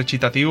es el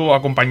recitativo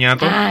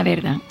acompañado.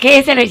 ¿Verdad? ¿Qué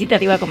es el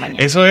recitativo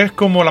acompañado? Eso es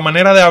como la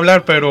manera de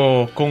hablar,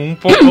 pero con un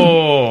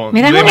poco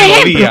 ¿Me das de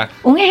melodía.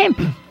 Un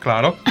ejemplo.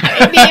 Claro.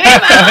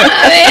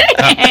 A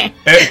ver.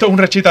 Esto es un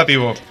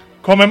recitativo.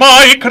 come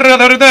mai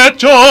creder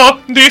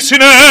deggio di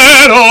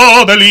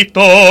sinero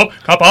delitto,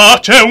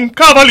 capace un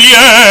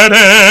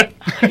cavaliere.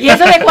 ¿Y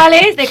eso de cuál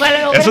es? ¿De cuál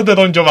obra? Eso es de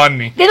Don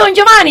Giovanni. ¿De Don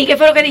Giovanni? ¿Qué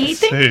fue lo que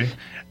dijiste? Sí.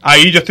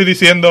 Ahí yo estoy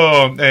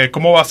diciendo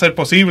cómo va a ser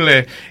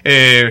posible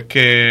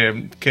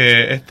que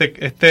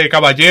este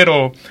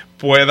caballero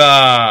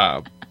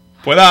pueda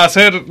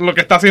hacer lo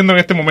que está haciendo en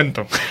este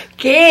momento.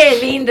 Qué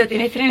lindo,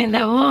 tienes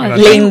tremenda voz.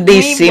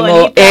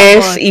 Lindísimo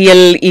es,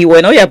 y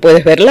bueno, ya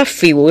puedes ver la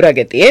figura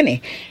que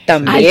tiene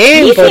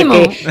también. Altísimo.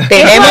 Porque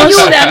tenemos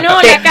ayuda,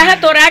 ¿no? La caja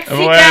torácica,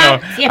 bueno,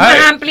 si es más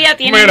amplia,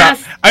 tiene más.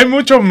 Hay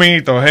muchos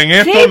mitos en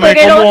esto Sí,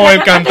 de cómo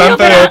el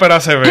cantante de ópera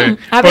se ve.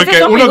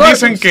 Porque unos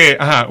dicen que,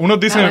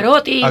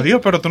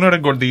 adiós, pero tú no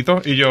eres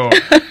gordito. Y yo,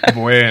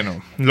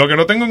 bueno, lo que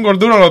no tengo en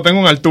gordura lo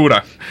tengo en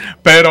altura.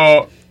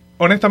 Pero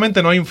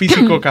honestamente no hay un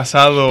físico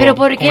casado. Pero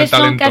porque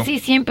son casi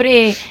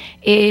siempre,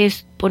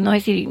 por no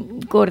decir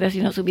gordas,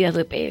 sino subidas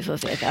de peso. O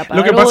sea, estaba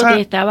lo que pasa,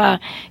 estaba,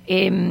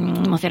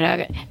 no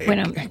será,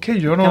 bueno. Es que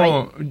yo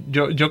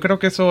creo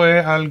que eso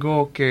es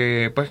algo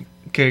que, pues,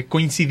 que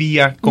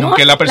coincidía con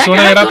que la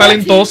persona era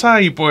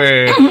talentosa y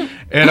pues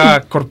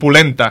era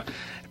corpulenta.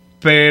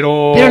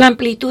 Pero la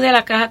amplitud de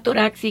la caja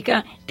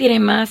torácica tiene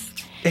más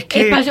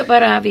espacio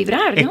para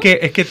vibrar, ¿no?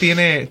 Es que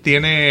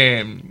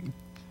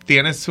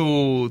tiene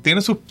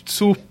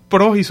sus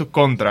pros y sus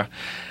contras.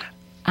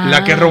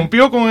 La que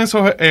rompió con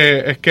esos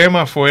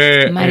esquemas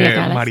fue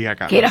María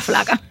Calas. Que era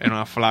flaca. Era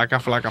una flaca.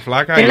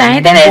 Pero la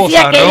gente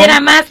decía que ella era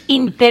más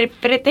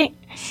intérprete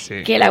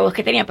que la voz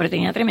que tenía, pero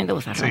tenía tremenda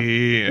voz.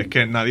 Sí, es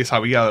que nadie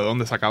sabía de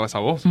dónde sacaba esa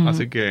voz.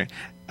 Así que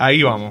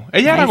ahí vamos.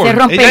 Ella era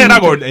gorda.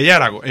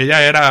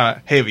 Ella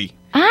era heavy.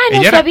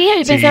 No sabía,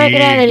 yo pensaba que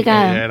era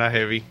delgada. Ella era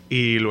heavy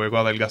y luego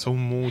adelgazó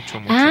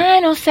mucho.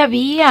 No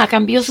sabía,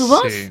 cambió su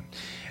voz. Sí.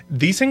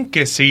 Dicen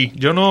que sí,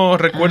 yo no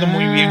recuerdo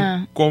muy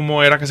bien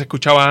cómo era que se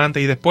escuchaba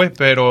antes y después,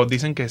 pero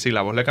dicen que sí,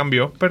 la voz le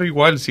cambió, pero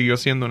igual siguió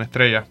siendo una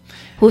estrella.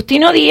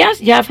 Justino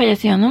Díaz ya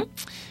falleció, ¿no?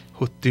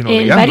 Justino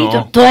Díaz, barito.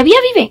 no. ¿Todavía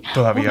vive?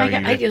 Todavía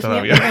vive. Ay, Dios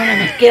mío,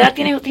 perdóname. ¿Qué edad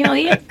tiene Justino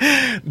Díaz?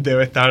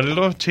 Debe estar en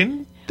los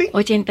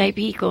 80 y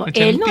pico.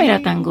 Él no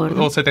era tan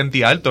gordo. O 70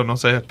 y alto, no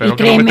sé, espero y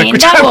que no me esté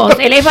tremenda escuchando. voz,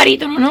 él es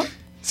barítono, ¿no?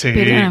 Sí,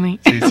 perdóname.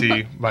 sí,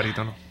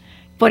 barítono.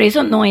 Por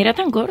eso no era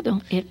tan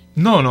gordo.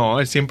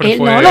 No, él siempre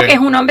fue... No, lo que es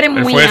un hombre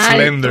muy fue alto.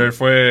 Slender,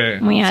 fue...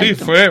 Muy alto. Sí,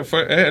 fue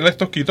él es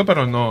tosquito,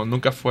 pero no,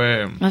 nunca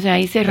fue... O sea,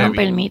 ahí se rompe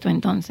heavy. el mito,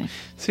 entonces.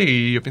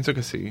 Sí, yo pienso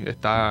que sí.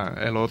 Está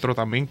el otro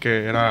también,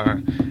 que era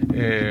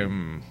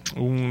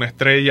una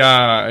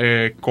estrella,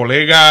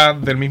 colega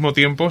del mismo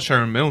tiempo,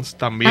 Sharon Mills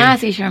también.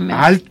 Sí, Sharon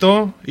Mills.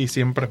 Alto y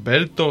siempre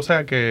esbelto, o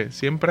sea que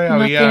siempre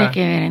había... No tiene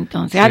que ver,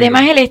 entonces. Sí.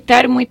 Además, el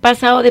estar muy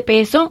pasado de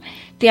peso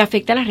te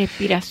afecta la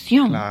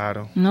respiración.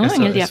 Claro. ¿No?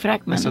 En el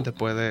diafragma. Eso ¿no? te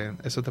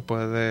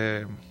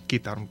puede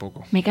quitar un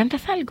poco. ¿Me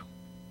cantas algo?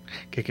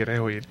 ¿Qué quieres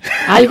oír?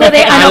 Algo de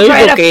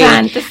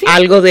fantasy.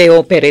 Algo de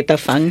opereta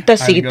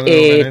fantasy. Algo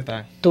de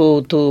opereta.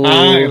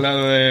 La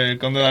de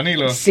Conde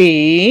Danilo.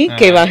 Sí,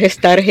 que vas a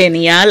estar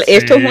genial. Sí.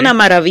 Esto es una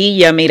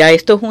maravilla, mira,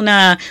 esto es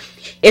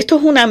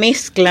una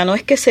mezcla, no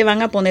es que se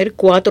van a poner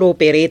 4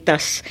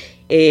 operetas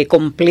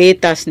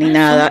completas ni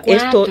nada.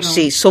 Esto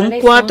sí, son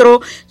 4,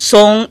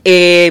 son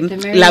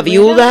la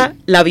viuda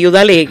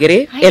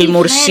alegre, el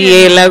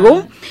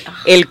murciélago,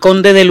 el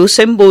conde de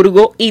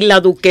Luxemburgo y la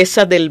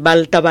duquesa del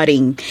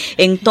Baltabarín.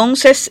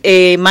 Entonces,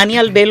 Manny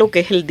Albelo, que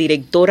es el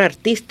director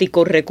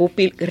artístico,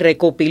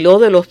 recopiló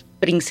de los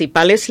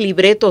principales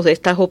libretos de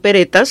estas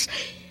operetas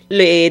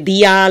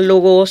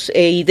diálogos,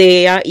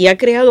 idea, y ha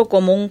creado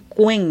como un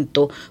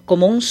cuento,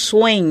 como un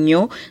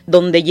sueño,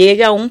 donde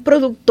llega un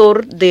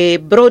productor de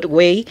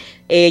Broadway,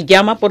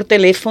 llama por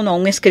teléfono a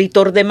un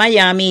escritor de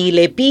Miami y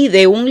le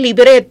pide un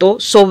libreto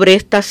sobre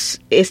estas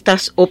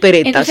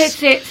operetas.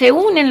 Entonces se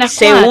unen las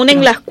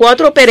unen las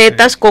 4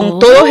 operetas con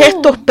todos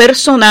estos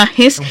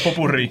personajes. Un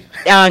popurrí.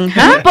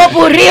 Ajá. Un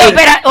popurrí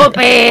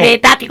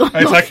operetático.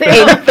 No sé.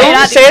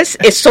 Entonces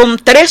son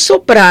 3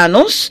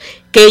 sopranos,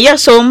 que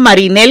ellas son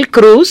Marinel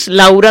Cruz,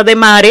 Laura de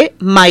Mare,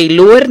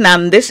 Maylú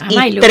Hernández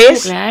y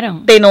 3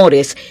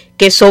 tenores,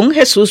 que son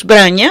Jesús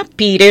Braña,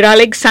 Peter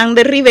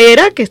Alexander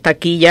Rivera, que está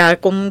aquí ya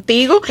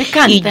contigo,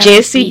 y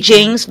Jesse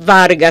James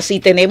Vargas. Y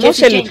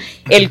tenemos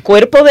el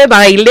cuerpo de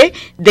baile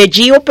de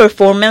Geo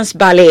Performance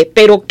Ballet.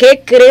 Pero,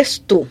 ¿qué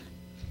crees tú?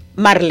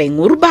 Marlene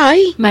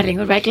Urbay,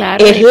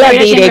 claro, es la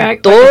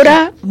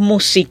directora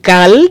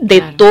musical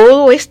de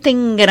todo este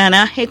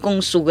engranaje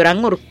con su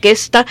gran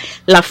orquesta,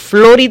 la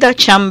Florida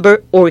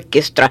Chamber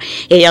Orchestra.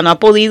 Ella no ha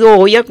podido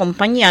hoy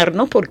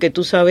acompañarnos porque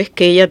tú sabes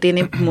que ella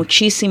tiene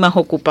muchísimas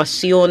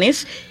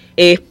ocupaciones,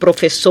 es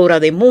profesora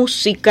de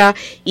música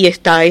y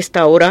está a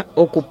esta hora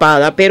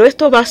ocupada, pero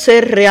esto va a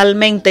ser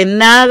realmente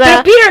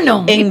nada.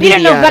 Pero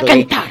Peter nos va a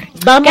cantar.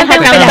 Vamos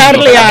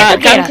a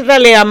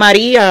cantarle a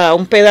María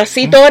un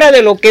pedacito ahora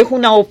de lo que es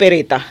una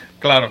opereta.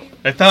 Claro.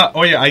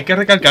 Oye, hay que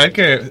recalcar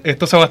que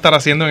esto se va a estar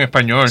haciendo en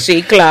español.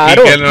 Sí,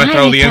 claro. Y que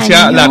nuestra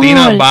audiencia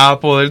latina va a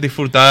poder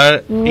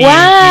disfrutar y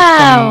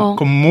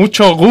con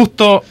mucho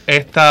gusto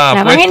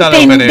esta puesta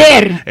de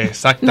opereta.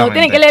 Exactamente. No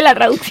tienen que leer la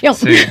traducción.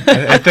 Sí.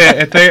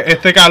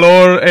 Este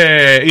calor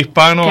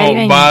hispano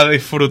caribeño va a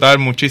disfrutar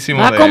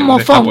muchísimo de como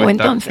esta fongo,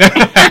 puesta. entonces.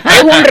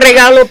 Es un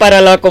regalo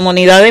para la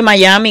comunidad de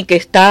Miami que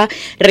está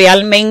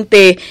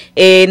realmente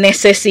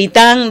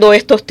necesitando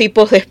estos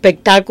tipos de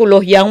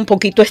espectáculos ya un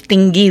poquito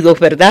extinguidos,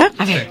 ¿verdad?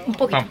 A ver, un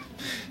poquito. Vamos.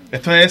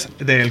 Esto es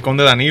del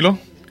Conde Danilo,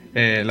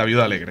 La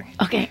Viuda Alegre.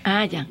 Ok,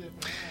 ya.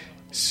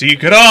 Si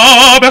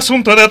grave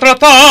asunto he de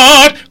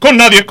tratar, con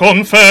nadie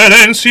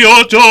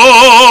conferencio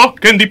yo,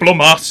 que en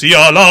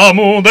diplomacia la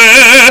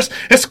mudez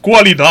es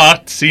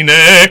cualidad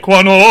sine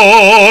qua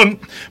non.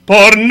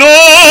 Por no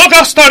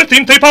gastar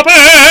tinta y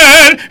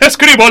papel,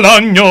 escribo al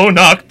año un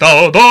acta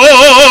o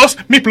dos,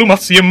 mi pluma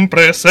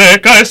siempre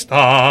seca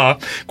está,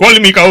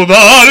 cual mi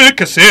caudal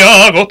que se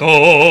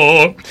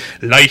agotó.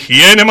 La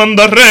higiene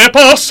manda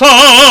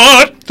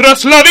reposar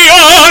tras la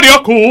diaria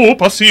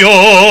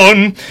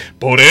ocupación,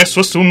 por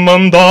eso es un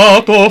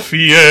mandato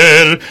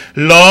fiel,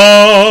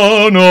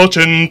 la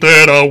noche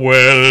entera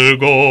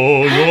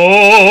huelgo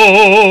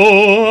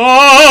yo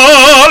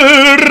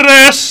al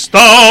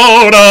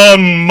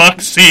restaurant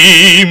Maxim.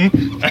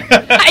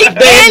 ¡Ay,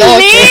 qué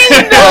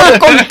lindo!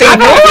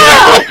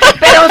 ¡Continúa!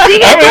 Pero sigue.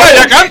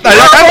 Ya canta.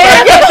 Yo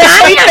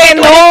soy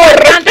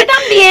tenor. Cante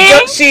también.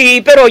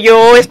 Sí, pero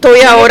yo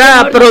estoy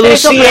ahora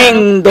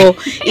produciendo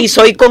y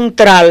soy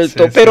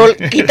contralto, pero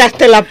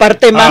quitaste la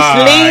parte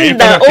más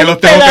linda. Pero es que los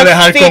tengo que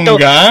dejar con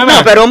ganas.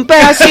 No, pero un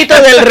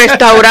pedacito del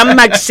restaurant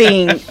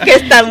Maxim, que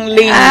es tan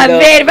lindo. A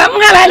ver,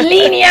 vamos a las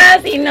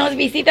líneas y nos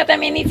visita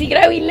también Nitsy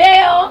Grau y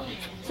Leo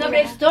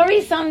sobre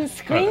Stories on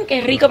Screen.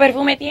 Qué rico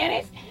perfume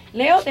tienes.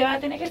 Leo, te vas a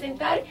tener que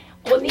sentar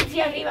o Nitsy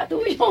arriba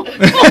tuyo.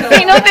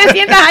 Si no te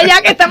sientas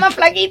allá que está más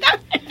flaquita.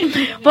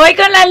 Voy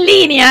con las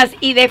líneas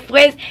y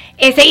después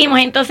seguimos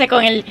entonces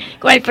con el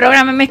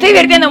programa. Me estoy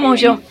divirtiendo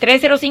mucho.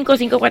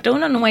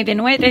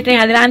 305-541-9933.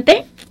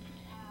 Adelante.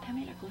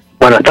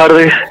 Buenas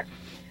tardes.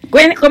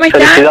 ¿Cómo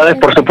estás? Felicidades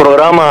por su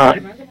programa,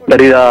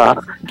 querida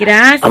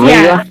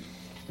amiga.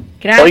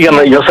 Gracias.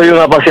 Óigame, yo soy un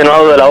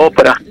apasionado de la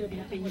ópera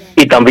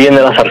y también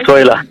de la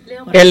zarzuela.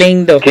 Qué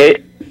lindo.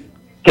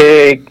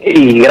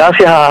 Y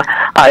gracias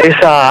a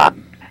esa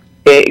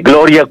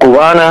gloria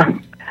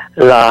cubana,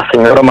 la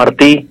señora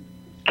Martí,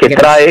 que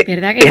trae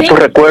estos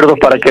recuerdos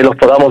para que los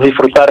podamos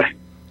disfrutar.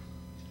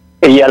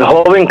 Y al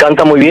joven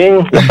canta muy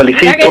bien, lo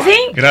felicito. ¿Verdad que sí?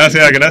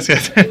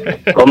 Gracias.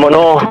 ¿Cómo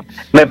no?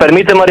 ¿Me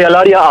permite, María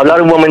Laria,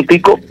 hablar un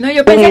momentico? No,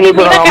 yo pensé que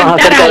me iba a cantar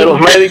acerca de los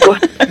médicos.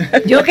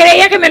 Yo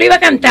creía que me lo iba a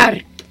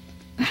cantar.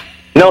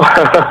 No,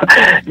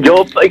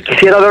 yo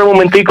quisiera hablar un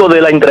momentico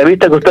de la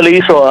entrevista que usted le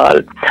hizo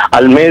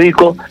al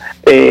médico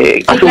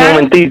hace un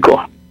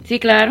momentico. Sí,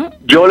 claro.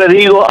 Yo le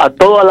digo a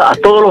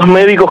todos los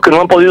médicos que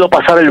no han podido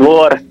pasar el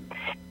BOAR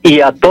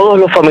y a todos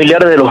los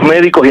familiares de los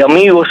médicos y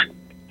amigos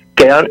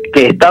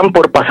que están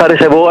por pasar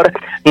ese BOAR,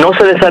 no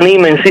se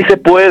desanimen, sí se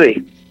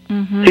puede,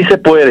 sí se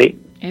puede.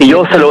 Y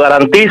yo se lo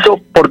garantizo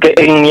porque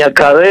en mi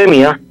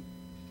academia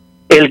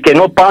el que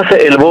no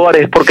pase el BOAR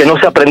es porque no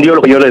se aprendió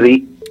lo que yo le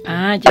di.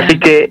 Así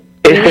que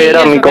ese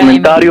era mi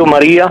comentario,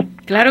 María.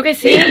 Claro que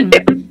sí.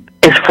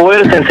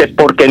 Esfuércense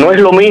porque no es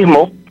lo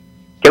mismo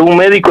que un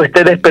médico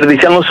esté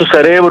desperdiciando su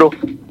cerebro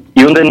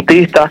y un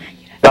dentista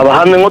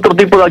trabajando en otro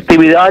tipo de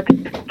actividad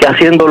que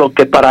haciendo lo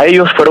que para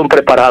ellos fueron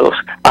preparados.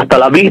 Hasta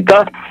la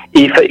vista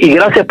y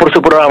gracias por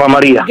su programa,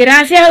 María.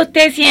 Gracias a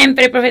usted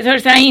siempre, profesor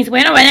Sainz.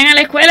 Bueno, vayan a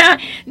la escuela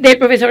del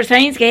profesor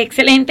Sainz, que es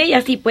excelente, y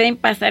así pueden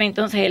pasar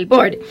entonces el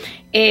board.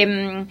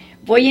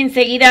 Voy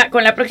enseguida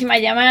con la próxima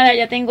llamada.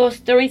 Ya tengo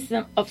Stories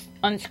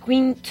on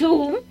Screen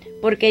 2,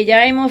 porque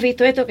ya hemos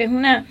visto esto, que es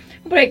un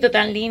proyecto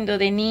tan lindo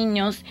de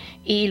niños,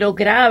 y lo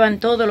graban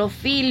todo, lo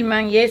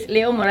filman, y es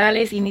Leo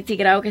Morales y Nitsy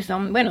Grau, que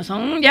son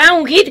ya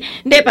un hit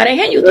de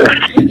pareja en YouTube,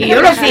 y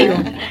yo lo sigo.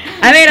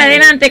 A ver,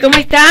 adelante, ¿cómo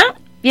está?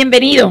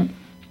 Bienvenido.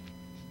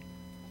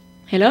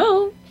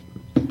 Hello.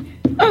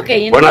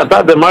 Okay, entonces, buenas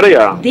tardes,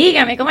 María.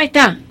 Dígame, ¿cómo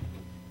está?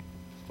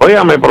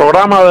 Óigame,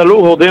 programa de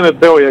lujo tiene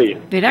usted hoy ahí.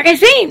 ¿Verdad que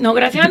sí? No,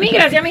 gracias a mí,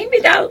 gracias a mis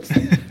invitados.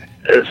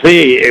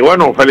 Sí,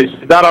 bueno,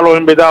 felicitar a los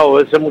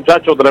invitados. Ese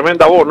muchacho,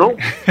 tremenda voz, ¿no?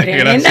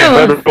 Tremenda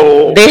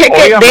voz.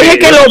 Deje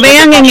que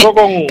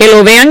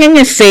lo vean en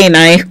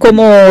escena. Es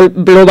como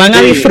lo van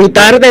a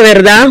disfrutar de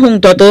verdad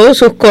junto a todos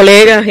sus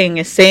colegas en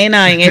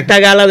escena, en esta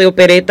gala de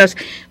operetas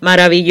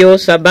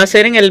maravillosa. Va a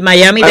ser en el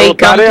Miami-Dade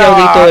County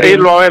Auditorium.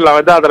 Irlo a ver, la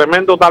verdad,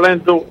 tremendo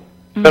talento.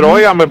 Pero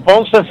óigame,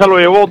 Ponce se lo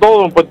llevó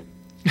todo. Pues.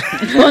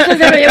 Ponce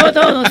se lo llevó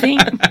todo, sí.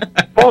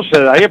 Ponce,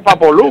 de ahí es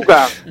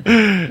Papoluca.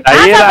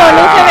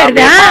 Papoluca,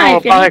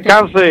 ¿verdad? Para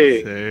descanse.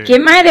 Sí.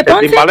 ¿Quién más es de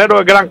Ponce? El timbalero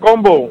del Gran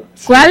Combo.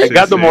 ¿Cuál?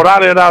 Edgardo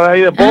Morales era de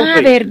ahí de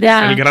Ponce.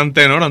 Verdad. El gran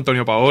tenor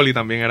Antonio Paoli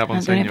también era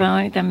ponceño. Antonio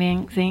Paoli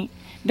también, sí.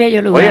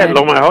 Bello lugar. Oye,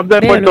 lo mejor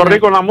de Puerto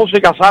Rico en la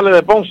música sale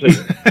de Ponce.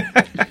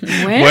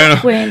 Bueno,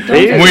 pues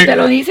entonces muy, te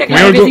lo dice,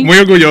 claro muy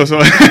orgulloso.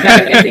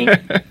 Claro que sí.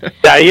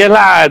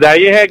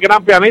 ahí es el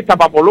gran pianista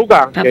Papo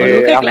Luca,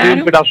 que ha sido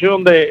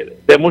inspiración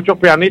de muchos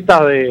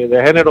pianistas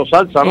de género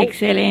salsa, ¿no?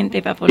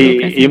 Excelente, Papo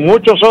Luca. Y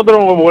muchos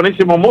otros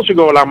buenísimos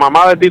músicos. La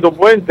mamá de Tito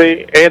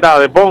Puente era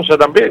de Ponce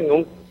también,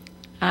 ¿no?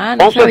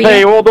 Ponce se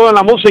llevó todo en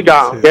la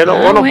música. Sí. Pero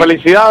bueno,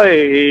 felicidades.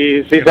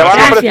 Y si se van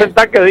a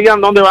presentar, que digan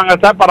dónde van a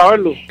estar para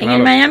verlos. En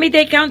el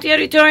Miami-Dade County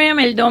Auditorium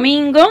el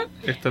domingo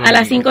a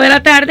las 5 de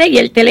la tarde, y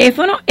el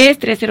teléfono es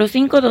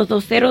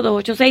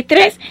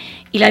 305-220-2863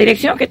 y la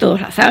dirección, que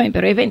todos la saben,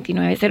 pero es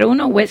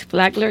 2901 West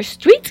Flagler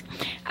Street.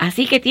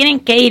 Así que tienen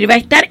que ir, va a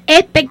estar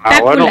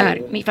espectacular.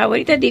 Bueno, mi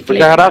favorita es Difflate.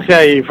 Muchas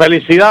gracias y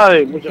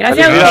felicidades. Muchas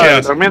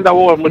felicidades. Tremenda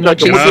voz,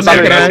 muchachos. Muchas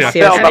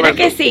gracias. ¿Verdad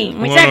que sí?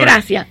 Muchas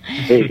gracias.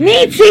 Sí.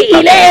 Nitsy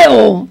y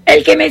Leo,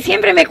 el que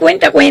siempre me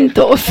cuenta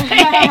cuentos.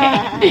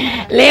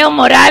 Leo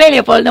Morales,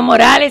 Leopoldo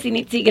Morales y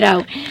Nitsy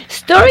Grau.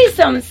 Stories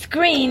on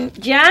Screen,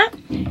 ya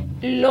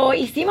lo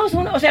hicimos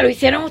lo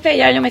hicieron ustedes,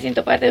 ya yo me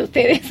siento parte de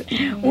ustedes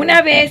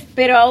una vez,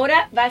 pero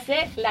ahora va a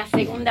ser la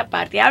segunda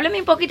parte. Háblame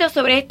un poquito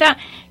sobre esta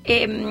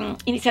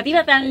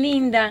iniciativa tan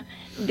linda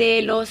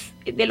de los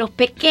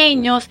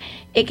pequeños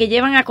que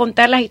llevan a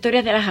contar las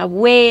historias de las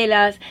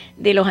abuelas,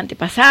 de los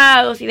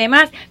antepasados y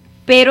demás,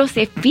 pero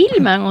se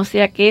filman, o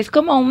sea que es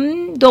como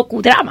un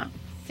docudrama,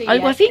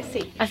 algo así.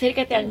 Sí.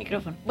 Acércate al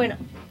micrófono. Bueno,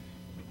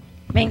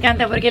 me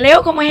encanta, porque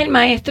Leo, como es el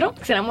maestro,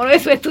 se enamoró de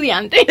su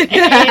estudiante.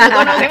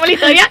 Conocemos la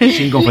historia.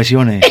 Sin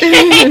confesiones.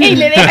 Y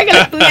le deja que el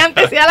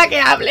estudiante sea la que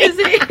hable.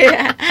 Sí.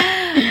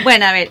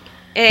 Bueno, a ver,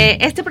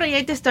 este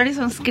proyecto Stories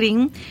on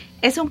Screen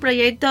es un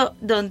proyecto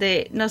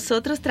donde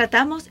nosotros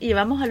tratamos y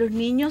llevamos a los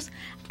niños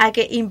a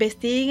que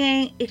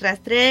investiguen y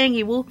rastreen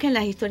y busquen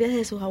las historias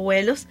de sus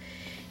abuelos,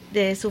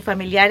 de sus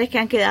familiares que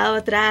han quedado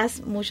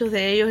atrás, muchos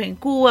de ellos en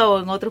Cuba o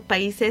en otros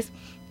países,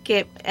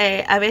 que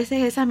a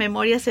veces esas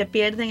memorias se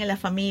pierden en las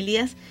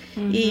familias.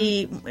 Uh-huh.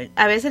 Y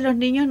a veces los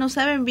niños no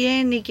saben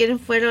bien ni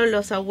quiénes fueron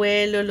los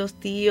abuelos, los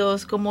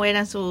tíos, cómo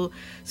eran sus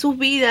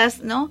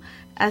vidas, ¿no?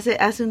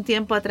 Hace un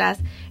tiempo atrás.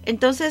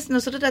 Entonces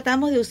nosotros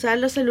tratamos de usar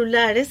los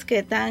celulares, que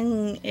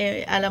están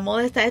a la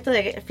moda está esto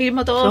de que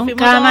filmo todo,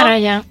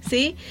 ya.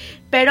 Sí,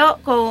 pero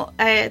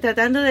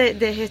tratando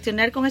de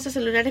gestionar con esos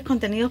celulares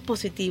contenidos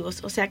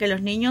positivos, o sea que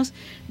los niños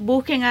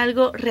busquen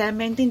algo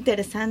realmente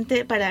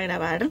interesante para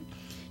grabar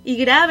y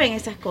graben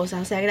esas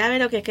cosas, o sea, graben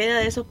lo que queda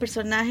de esos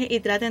personajes y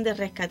traten de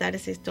rescatar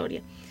esa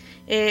historia.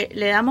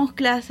 Le damos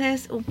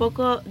clases un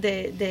poco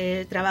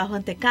de trabajo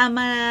ante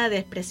cámara, de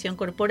expresión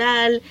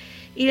corporal,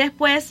 y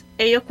después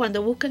ellos,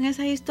 cuando buscan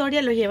esas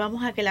historias, los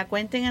llevamos a que la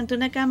cuenten ante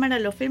una cámara,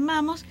 lo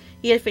filmamos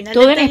y al final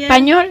todo en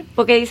español,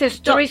 porque dice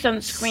Stories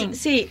on Screen.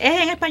 Sí,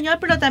 es en español,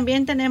 pero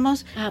también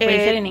tenemos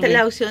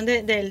la opción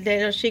de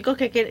los chicos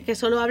que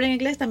solo hablan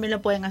inglés, también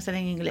lo pueden hacer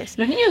en inglés.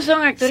 Los niños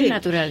son actores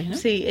naturales, ¿no?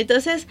 Sí,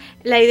 entonces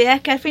la idea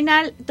es que al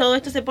final todo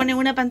esto se pone en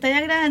una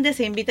pantalla grande,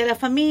 se invita a la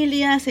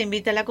familia, se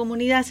invita a la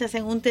comunidad, se hace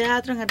en un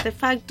teatro, en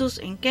Artefactus,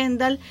 en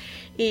Kendall,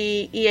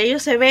 y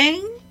ellos se ven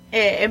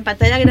en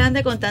pantalla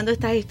grande contando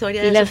estas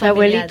historias. Y los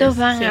abuelitos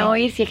van a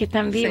oír, si es que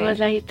están vivos,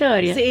 las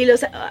historias. Sí,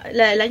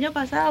 el año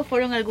pasado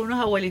fueron algunos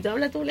abuelitos.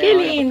 Habla tú, Leo.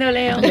 Qué lindo,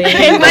 Leo.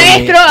 El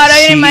maestro, ahora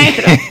viene el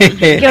maestro.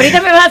 Que ahorita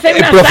me vas a hacer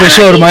una el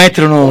profesor,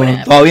 maestro,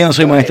 no, todavía no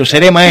soy maestro,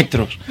 seré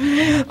maestro.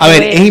 A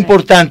ver, es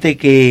importante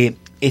que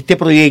este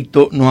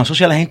proyecto nos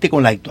asocia a la gente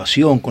con la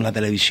actuación, con la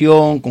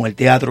televisión, con el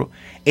teatro.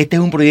 Este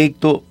es un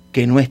proyecto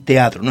que no es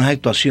teatro, no es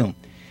actuación.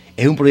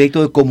 Es un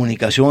proyecto de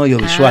comunicación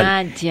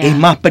audiovisual. Es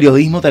más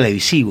periodismo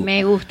televisivo.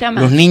 Me gusta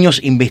más. Los niños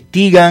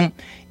investigan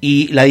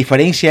y la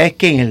diferencia es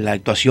que en la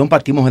actuación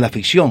partimos de la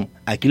ficción.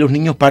 Aquí los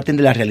niños parten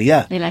de la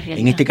realidad.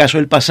 En este caso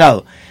del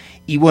pasado.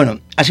 Y bueno,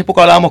 hace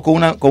poco hablábamos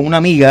con una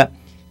amiga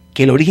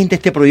que el origen de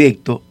este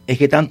proyecto es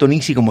que tanto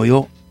Nitsy como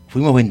yo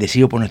fuimos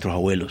bendecidos por nuestros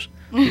abuelos.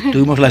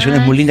 Tuvimos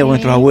relaciones muy lindas con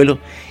nuestros abuelos,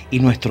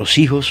 y nuestros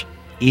hijos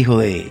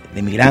de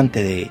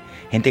migrantes, de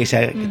gente que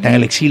está en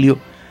el exilio,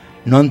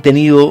 no han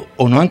tenido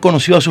o no han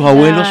conocido a sus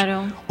abuelos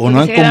o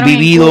no han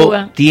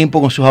convivido tiempo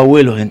con sus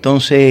abuelos.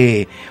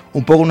 Entonces,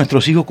 un poco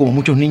nuestros hijos, como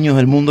muchos niños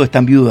del mundo,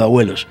 están viudos de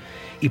abuelos.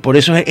 Y por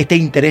eso es este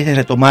interés de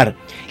retomar.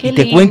 Y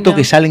te cuento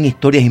que salen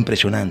historias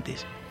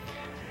impresionantes.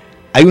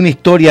 Hay una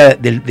historia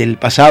del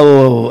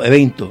pasado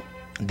evento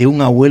de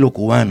un abuelo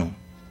cubano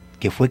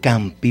que fue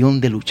campeón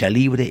de lucha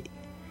libre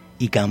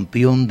y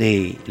campeón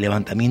de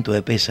levantamiento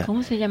de pesas.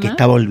 ¿Cómo se llama? Que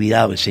estaba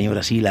olvidado el señor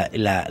así,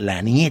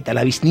 la nieta,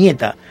 la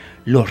bisnieta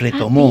lo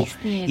retomó,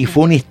 y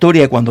fue una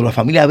historia cuando la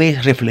familia ve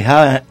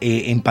reflejada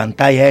en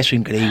pantalla, eso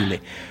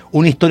increíble.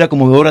 Una historia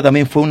conmovedora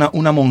también fue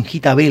una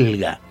monjita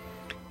belga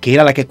que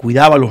era la que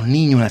cuidaba a los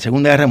niños en la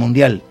Segunda Guerra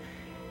Mundial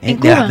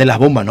de las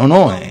bombas.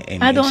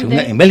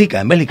 En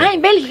Bélgica. En Bélgica.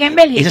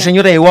 Esa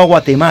señora llegó a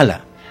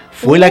Guatemala,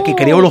 fue la que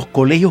creó los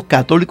colegios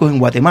católicos en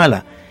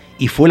Guatemala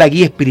y fue la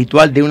guía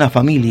espiritual de una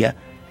familia.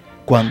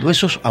 Cuando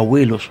esos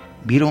abuelos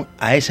vieron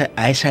a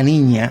esa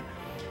niña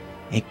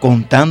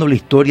contando la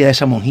historia de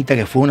esa monjita,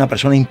 que fue una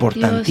persona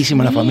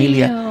importantísima en la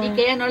familia, y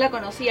que ella no la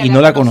conocía, y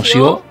no la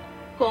conoció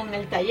con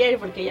el taller,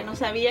 porque ella no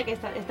sabía que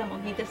esta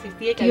monjita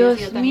existía y que había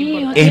sido tan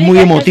importante. Es muy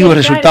emotivo el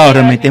resultado,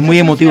 realmente, es muy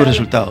emotivo el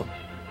resultado.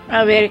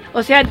 A ver,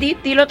 o sea,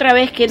 dilo otra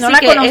vez, que no la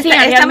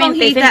conocían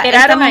realmente, se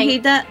enteraron ahí.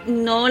 Esta monjita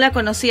no la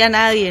conocía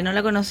nadie, no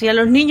la conocía,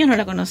 los niños no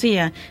la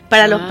conocían.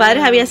 Para los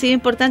padres había sido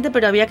importante,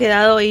 pero había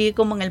quedado ahí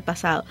como en el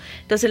pasado.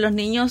 Entonces los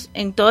niños,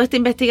 en toda esta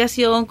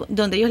investigación,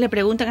 donde ellos le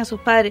preguntan a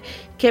sus padres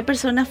qué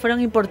personas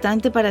fueron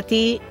importantes para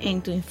ti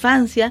en tu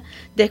infancia,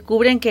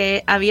 descubren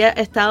que había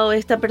estado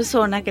esta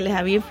persona que les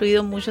había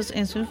influido mucho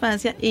en su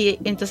infancia, y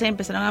entonces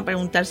empezaron a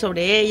preguntar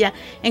sobre ella,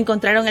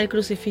 encontraron el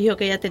crucifijo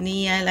que ella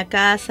tenía en la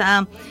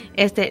casa,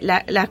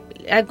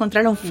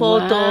 encontraron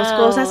fotos,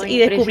 cosas, y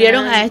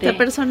descubrieron a este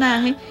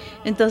personaje.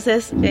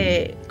 Entonces,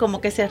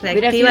 como que se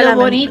reactiva la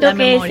bonito la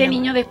que memoria. ese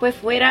niño después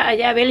fuera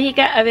allá a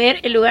Bélgica a ver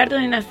el lugar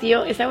donde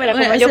nació esa abuela.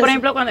 Como yo, por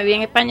ejemplo, cuando viví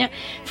en España,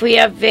 fui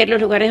a ver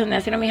los lugares donde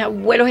nacieron mis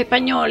abuelos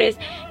españoles,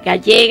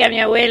 gallega mi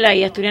abuela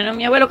y asturiano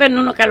mi abuelo, que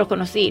nunca los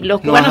conocí.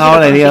 Los cubanos no,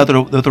 la idea de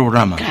otro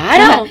programa.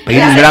 Claro.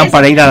 Pedir un gran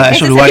para ir a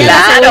esos lugares.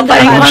 Claro,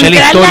 para conocer la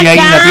historia ahí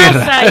en la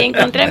tierra. Y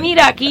encontré,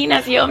 mira, aquí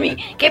nació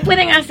 ¿Qué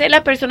pueden hacer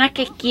las personas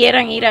que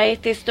quieran ir a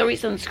este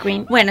Stories on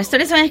Screen? Bueno,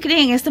 Stories on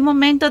Screen en este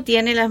momento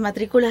tiene las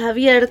matrículas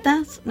abiertas.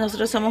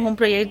 Nosotros somos un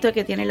proyecto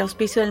que tiene el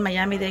auspicio del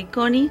Miami Dade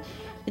County.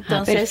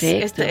 Entonces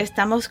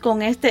estamos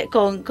con este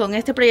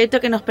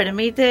proyecto que nos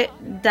permite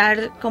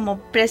dar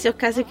como precios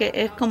casi que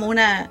es como un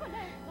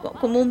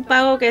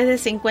pago que es de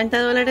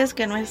 $50,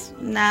 que no es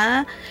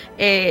nada,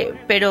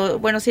 pero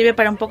bueno, sirve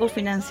para un poco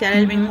financiar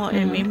el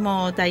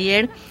mismo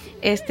taller.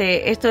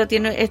 Esto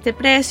tiene este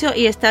precio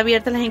y está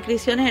abierta las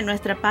inscripciones en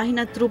nuestra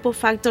página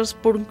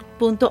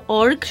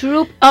troupofactors.org.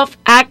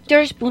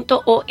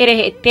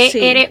 Troupofactors.org.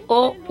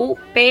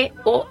 T-R-O-U-P-O-F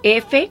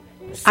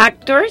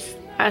Actors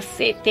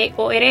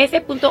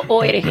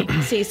actors.org.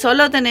 Sí,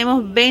 solo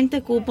tenemos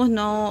 20 cupos,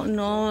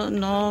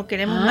 no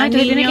queremos más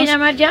niños. Tienen que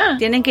llamar ya.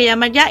 Tienen que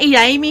llamar ya, y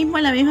ahí mismo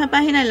en la misma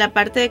página, en la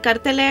parte de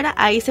cartelera,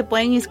 ahí se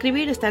pueden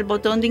inscribir, está el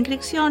botón de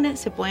inscripciones,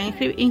 se pueden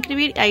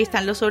inscribir, ahí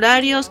están los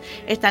horarios,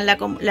 está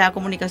la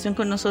comunicación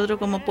con nosotros,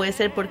 como puede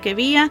ser por qué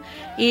vía,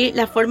 y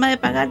la forma de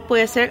pagar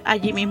puede ser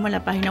allí mismo en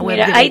la página web.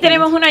 Mira, ahí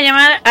tenemos una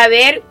llamada, a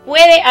ver,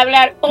 puede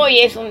hablar, hoy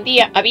es un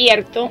día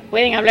abierto,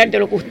 pueden hablar de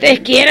lo que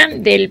ustedes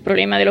quieran, del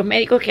problema de los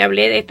médicos que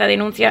hablé, de esta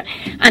denuncia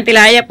ante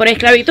la Haya por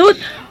esclavitud,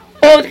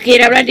 o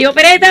quiere hablar de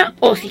opereta,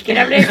 o si quiere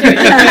hablar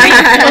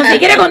o si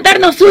quiere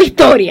contarnos su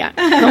historia.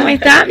 ¿Cómo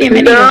está?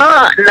 Bienvenido.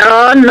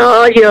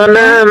 No, yo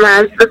nada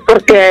más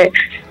porque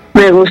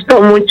me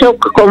gustó mucho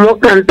cómo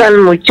canta el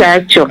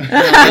muchacho.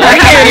 ¡Ay,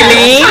 qué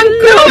lindo!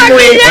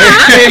 Pues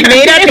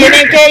mira,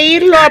 tiene que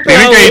irlo a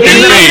aplaudir.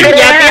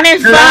 Ya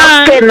tienes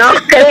fan. Que no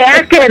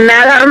crea que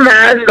nada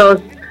más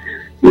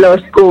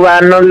los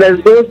cubanos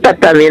les gusta,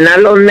 también a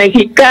los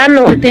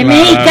mexicanos. ¿Usted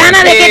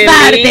mexicana de qué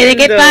parte? ¿De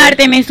qué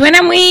parte? Me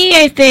suena muy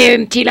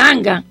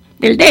chilanga,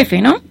 del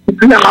DF, ¿no?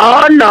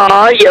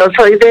 No, yo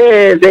soy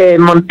de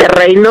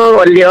Monterrey,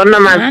 Nuevo León,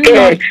 nada más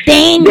que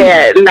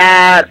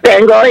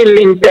tengo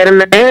el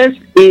internet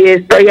y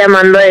estoy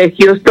llamando de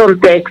Houston,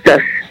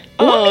 Texas.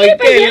 ¡Ay,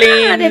 qué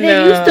lindo!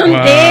 Desde Houston,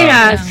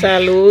 Texas.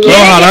 Saludos.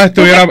 Ojalá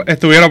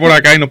estuviera por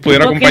acá y nos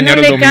pudiera acompañar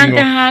el domingo.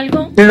 ¿Cantas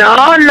algo?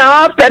 No,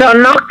 pero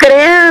no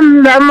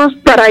crean, vamos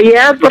para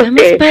allá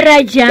porque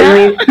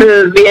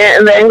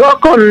vengo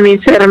con mis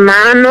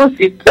hermanos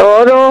y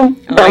todo.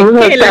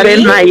 Vamos a estar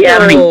en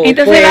Miami.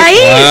 Entonces ahí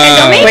el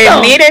domingo. Pues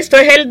mire, esto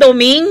es el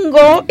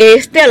domingo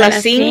a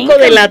las 5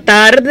 de la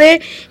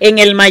tarde en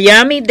el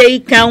Miami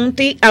Dade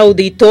County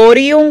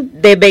Auditorium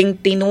de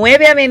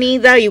 29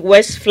 Avenida y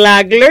West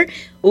Flagler.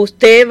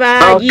 Usted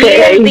va allí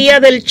el día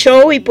del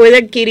show y puede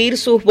adquirir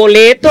sus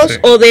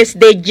boletos o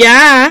desde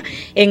ya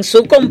en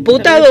su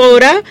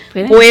computadora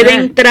puede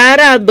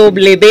entrar a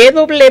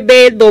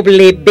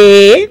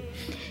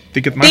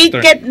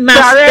Ticketmaster.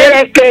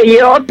 ¿Sabe que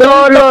yo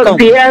todos los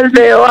días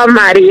veo a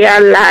María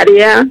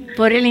Laria?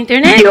 ¿Por el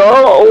internet?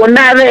 Yo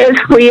una vez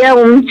fui a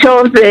un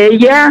show de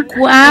ella.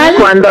 ¿Cuál?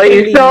 Cuando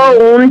hizo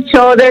un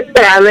show de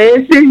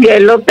travestis y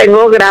él lo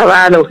tengo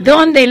grabado.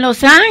 ¿Dónde? ¿En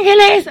Los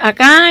Ángeles?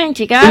 ¿Acá en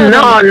Chicago?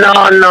 No,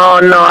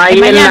 ahí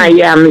en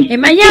Miami.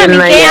 ¿En Miami?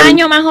 ¿Qué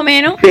año más o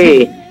menos?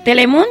 Sí.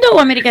 ¿Telemundo o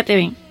América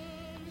TV?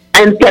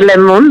 En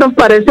Telemundo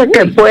parece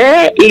que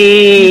fue,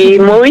 y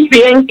muy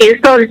bien que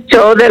hizo el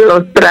show de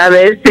los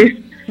travestis.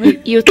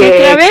 ¿Y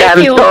usted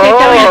travesti o usted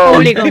estaba en el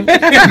público?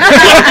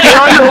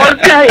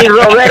 Y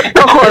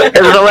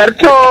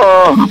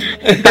Roberto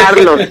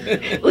Carlos.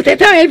 ¿Usted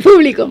estaba en el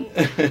público?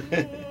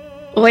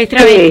 ¿O es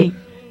travesti?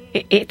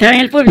 Sí. ¿Estaba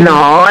en el público?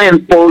 No,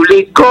 en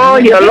público,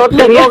 yo lo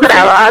tengo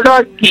grabado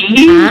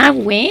aquí. Ah,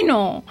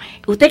 bueno.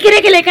 ¿Usted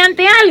quiere que le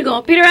cante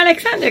algo? Peter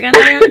Alexander,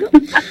 ¿cantarle algo?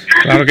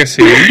 Claro que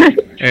sí.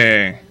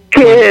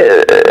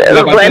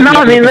 Bueno,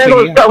 a mí me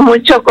gustó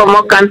mucho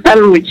cómo canta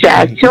el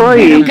muchacho.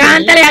 Y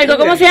cántale algo.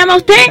 ¿Cómo se llama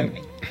usted?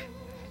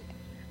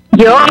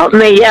 Yo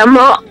me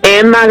llamo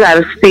Emma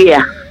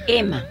García.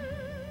 Emma.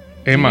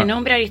 Mi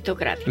nombre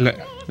aristocrático. Le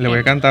voy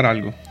a cantar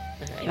algo.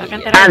 ¿Le va a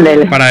cantar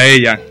algo? Para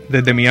ella,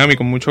 desde Miami,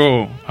 con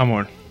mucho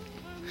amor.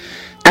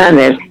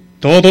 Ándale.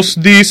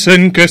 Todos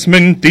dicen que es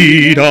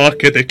mentira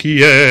que te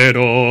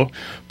quiero,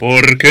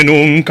 porque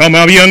nunca me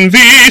habían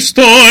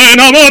visto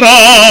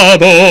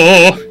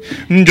enamorado.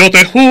 Yo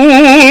te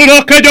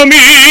juro que yo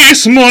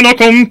mismo no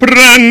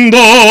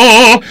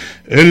comprendo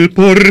el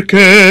por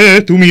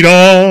qué tu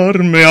mirar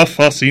me ha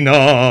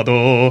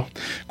fascinado.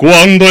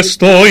 Cuando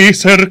estoy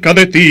cerca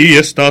de ti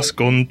estás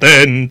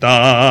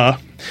contenta.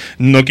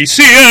 No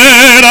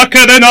quisiera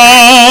que de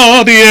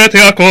nadie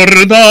te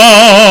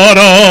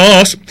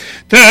acordaras.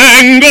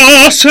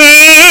 Tengo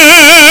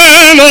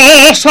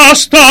celos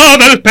hasta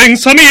del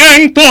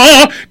pensamiento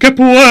que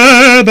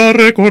pueda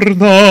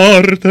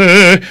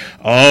recordarte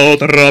a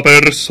otra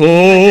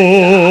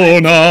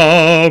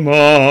persona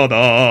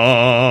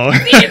amada.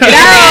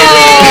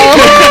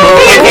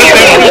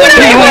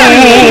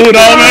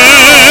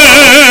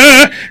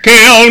 Júrame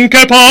que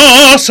aunque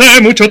pase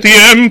mucho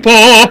tiempo,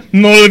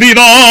 no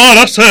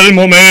olvidarás el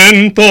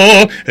momento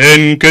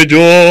en que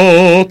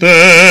yo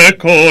te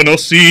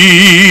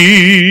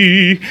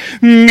conocí.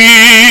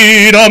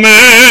 Mírame,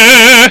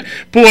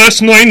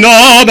 pues no hay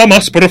nada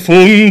más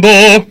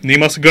profundo ni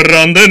más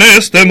grande en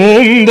este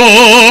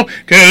mundo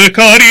que el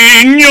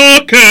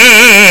cariño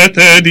que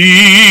te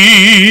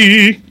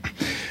di.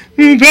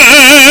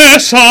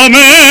 Bésame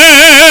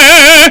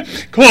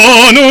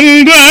con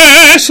un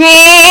beso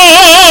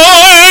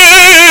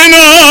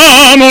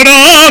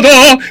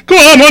enamorado,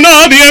 como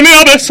nadie me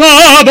ha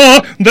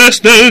besado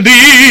desde el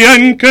día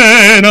en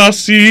que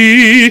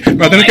nací. Me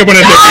voy a tener que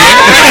poner de pie.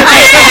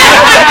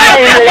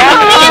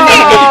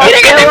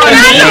 Tiene que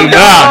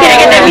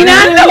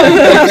terminarlo.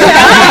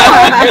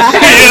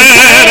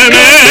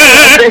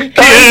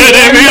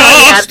 Quiéreme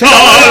hasta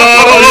la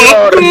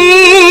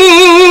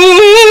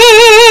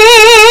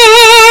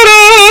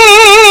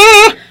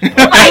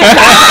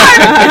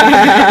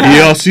y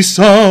así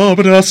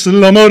sabrás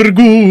la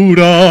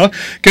amargura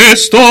que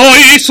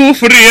estoy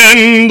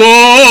sufriendo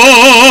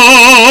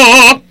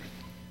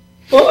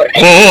por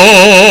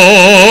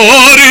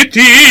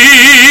ti.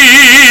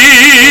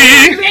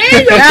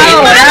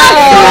 ¡Bravo, bravo!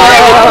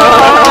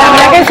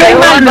 La que soy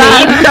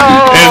maldito.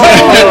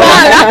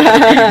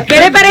 ¿Qué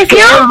le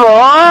pareció?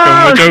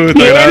 Con mucho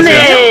gusto,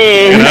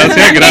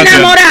 gracias.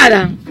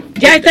 Enamorada.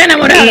 Ya está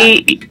enamorada.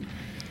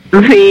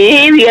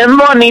 Sí, bien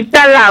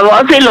bonita la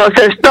voz y los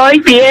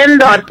estoy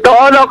viendo a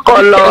todo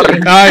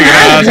color. Ay,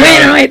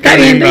 bueno, está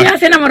bien, ya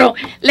se enamoró.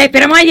 Le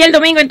esperamos allí el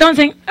domingo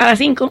entonces, a las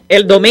 5.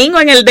 El domingo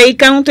en el Day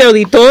County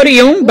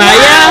Auditorium,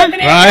 vaya a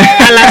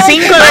las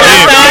 5 de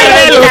la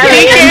tarde,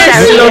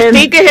 los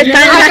tickets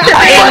están en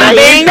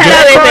venta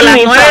desde las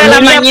 9 de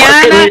la mañana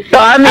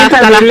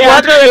hasta las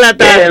 4 de la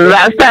tarde.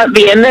 Hasta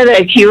viene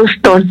de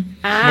Houston.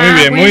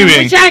 Muy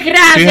bien. Muchas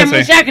gracias, Fíjense.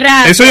 muchas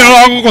gracias. Eso yo lo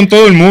hago con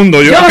todo el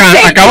mundo. Yo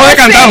acabo de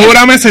cantar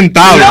Júrame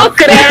sentado. No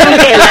crean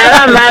que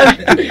nada más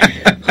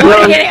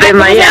los de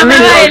Miami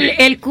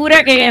el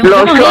cura que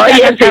los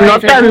oye, sino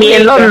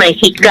también los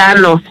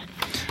mexicanos.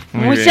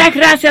 Muchas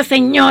gracias,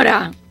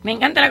 señora. Me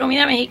encanta la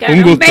comida mexicana.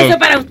 Un gusto. Beso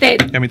para usted.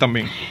 Y a mí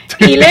también.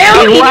 Y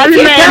Leo.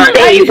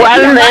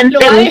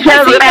 Igualmente.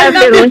 Muchas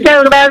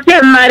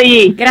gracias,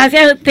 Mari.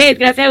 Gracias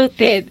a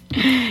usted.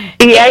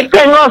 Y ahí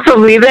tengo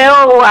su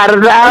video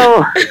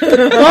guardado.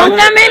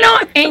 Póngamelo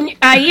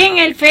ahí en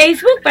el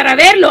Facebook para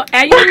verlo.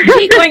 Hay un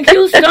chico en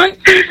Houston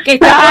que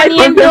está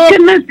poniendo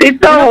unos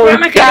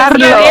programas que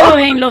hacía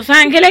en Los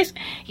Ángeles.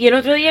 Y el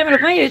otro día me lo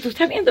pone y tú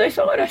estás viendo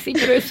eso ahora, sí,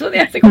 pero eso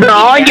de hace como...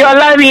 No, yo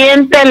la vi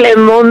en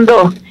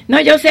Telemundo. No,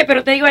 yo sé,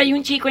 pero te digo, hay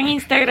un chico en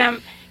Instagram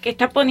que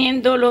está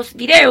poniendo los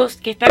videos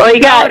que están...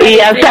 Oiga,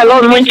 y hasta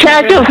los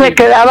muchachos se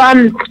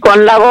quedaban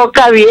con la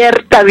boca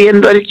abierta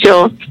viendo el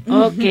show.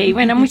 Ok,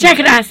 bueno, muchas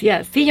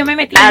gracias. Sí, yo me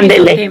metí en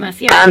esos temas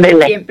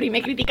siempre y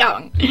me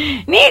criticaban.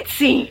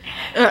 Nitsy,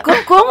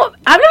 ¿cómo?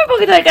 Háblame un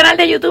poquito del canal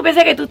de YouTube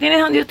ese que tú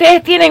tienes, donde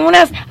ustedes tienen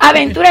unas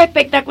aventuras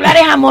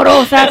espectaculares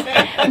amorosas,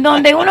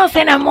 donde uno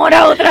se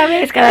enamora otra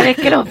vez cada vez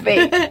que los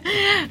ve.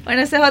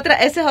 Bueno, esa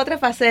es otra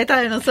faceta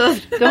de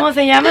nosotros. ¿Cómo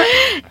se llama?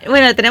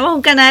 Bueno, tenemos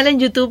un canal en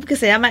YouTube que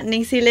se llama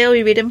Nitsy y Leo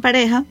Vivir en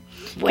Pareja.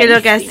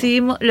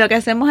 Buenísimo. Que lo que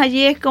hacemos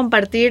allí es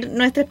compartir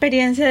nuestra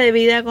experiencia de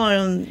vida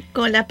con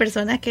las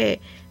personas que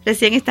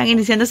recién están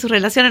iniciando sus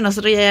relaciones.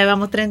 Nosotros ya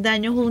llevamos 30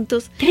 años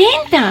juntos.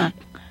 ¿30?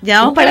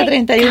 Ya vamos para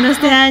 31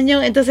 este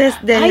año, entonces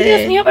Ay,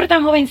 Dios mío, pero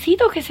tan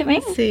jovencitos que se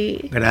ven. Sí.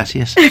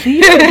 Gracias. Sí,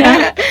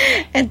 ¿verdad?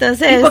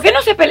 Entonces... ¿Y por qué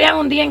no se pelean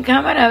un día en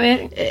cámara? A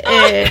ver.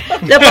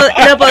 Lo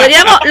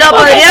podríamos...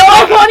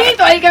 Es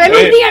bonito, hay que ver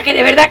un día que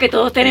de verdad que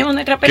todos tenemos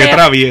nuestra pelea. Qué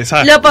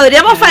traviesa. Lo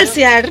podríamos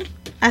falsear.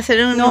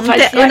 Hacer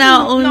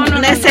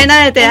una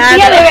escena de teatro. Un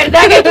día de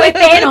verdad que tú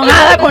estés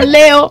enojada con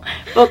Leo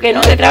porque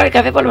no te trae el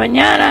café por la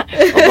mañana,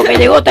 o porque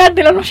llegó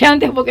tarde la noche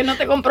antes porque no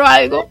te compró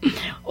algo,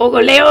 o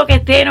con Leo que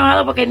esté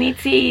enojado porque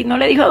Nitsy no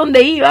le dijo a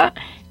dónde iba,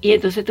 y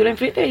entonces tú le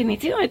enfrentas y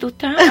Nitsy, ¿dónde tú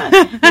estás?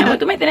 Mi amor,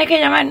 tú me tenés que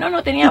llamar.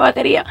 No tenía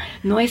batería.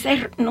 No es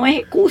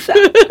excusa.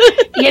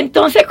 Y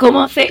entonces,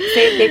 ¿cómo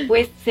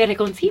después se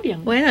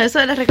reconcilian? Bueno, eso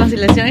de la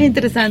reconciliación es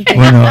interesante.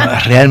 Bueno,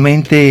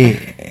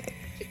 realmente...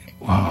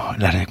 Wow,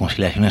 las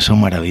reconciliaciones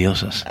son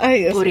maravillosas.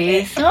 Ay, Dios. Por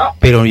eso.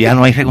 Pero ya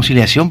no hay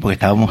reconciliación porque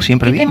estábamos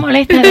siempre bien. ¿Qué te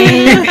molesta de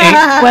ella?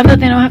 ¿Cuándo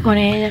te enojas con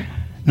ella?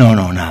 No,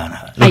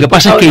 nada. Lo que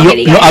pasa es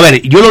que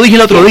yo lo dije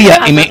el otro día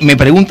y me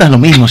preguntas lo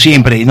mismo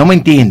siempre y no me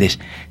entiendes.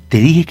 te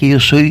dije que yo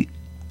soy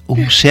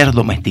un ser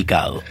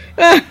domesticado.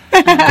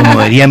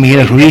 Como diría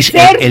Miguel Ruiz,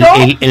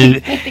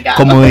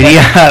 como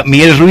diría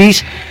Miguel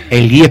Ruiz,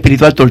 el guía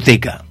espiritual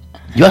tolteca.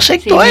 Yo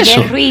acepto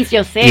eso. Ruiz,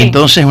 yo sé. Y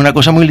entonces es una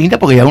cosa muy linda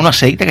porque ya uno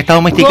acepta que está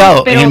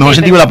domesticado, en el mejor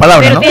sentido de la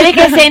palabra, pero ¿no? Tienes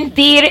que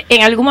sentir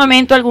en algún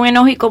momento algún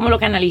enojo y cómo lo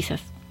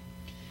canalizas.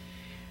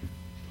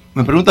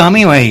 ¿Me preguntas a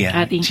mí o a ella?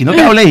 A ti. Si no,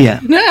 que hable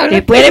ella.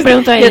 Después le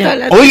pregunto a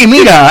ella. Oye,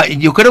 mira,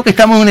 yo creo que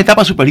estamos en una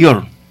etapa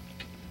superior.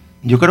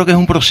 Yo creo que es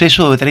un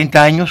proceso de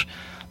 30 años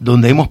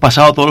donde hemos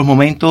pasado todos los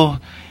momentos.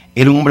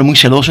 Era un hombre muy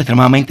celoso,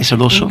 extremadamente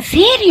celoso. ¿En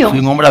serio? Fui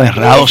un hombre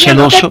aberrado,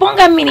 celoso. No te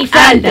pongas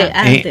minifalda.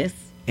 Antes.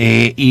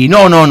 Y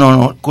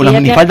no, con las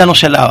minifaldas no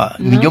celaba.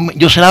 ¿No?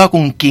 Yo celaba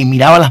con quien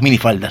miraba las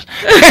minifaldas.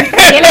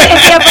 ¿Qué le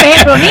decía, por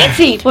ejemplo,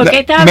 Nitsy? ¿Por qué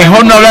estaba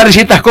mejor no hablar de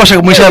ciertas cosas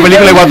como dice la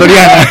película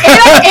ecuatoriana.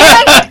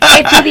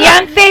 ¿Eran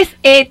estudiantes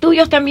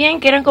tuyos también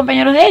que eran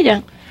compañeros de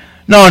ella?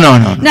 No.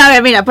 No, a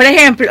ver, mira, por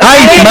ejemplo.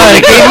 ¡Ay, mi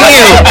madre, qué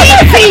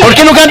miedo! ¿Por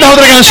qué no cantas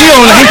otra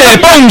canción? La gente de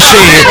Ponce.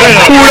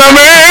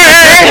 ¡Júrame!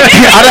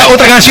 Ahora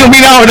otra canción,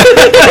 mira ahora.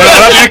 Pero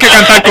ahora tienes que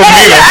cantar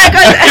conmigo.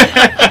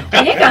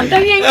 Ella canta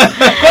bien.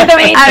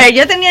 Cuéntame. A ver,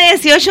 yo tenía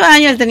 18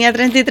 años, él tenía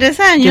 33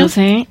 años. Yo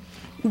sé.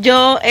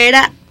 Yo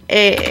era,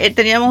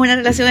 teníamos una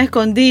relación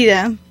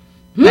escondida.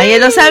 Ahí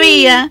él lo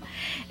sabía.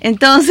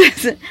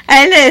 Entonces,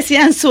 a él le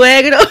decían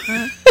suegro.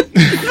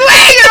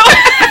 ¡Suegro!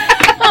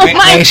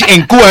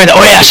 En Cuba,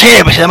 oye,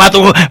 Acere, se llama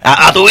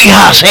a tu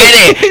hija,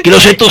 Acere, quiero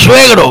ser tu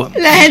suegro.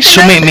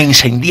 Eso me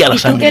encendía la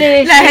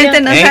sangre. La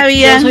gente no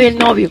sabía. Yo soy el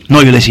novio.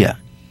 No, yo le decía,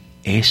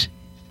 es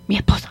mi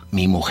esposa.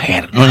 Mi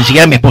mujer. No, ni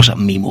siquiera mi esposa,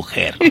 mi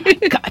mujer.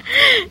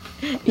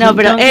 No,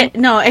 pero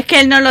no, es que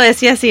él no lo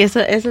decía así, eso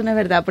no es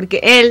verdad, porque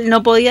él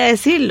no podía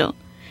decirlo.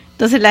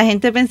 Entonces la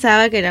gente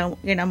pensaba que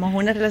éramos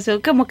una relación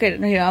como que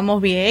nos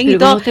llevábamos bien. ¿Pero y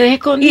todo. ustedes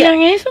escondían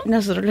eso?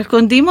 Nosotros lo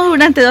escondimos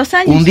durante 2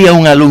 años. Un día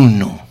un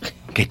alumno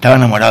que estaba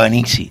enamorado de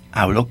Nitsy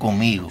habló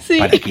conmigo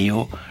para que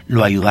yo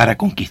lo ayudara a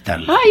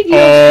conquistarla. ¡Ay, Dios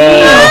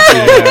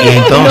mío! Y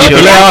entonces yo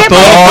le daba todo.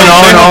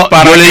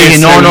 Yo le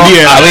dije,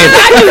 a ver,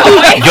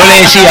 yo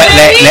le decía,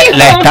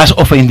 la estás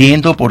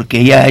ofendiendo porque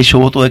ella ha hecho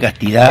voto de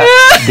castidad,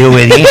 de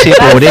obediencia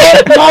y pobreza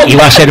y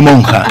va a ser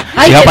monja.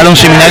 Y va para un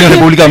seminario en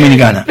República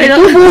Dominicana. Pero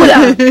tú,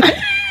 Buda.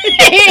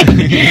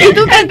 ¿Y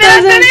tú qué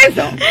enteraste de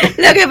eso?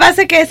 Lo que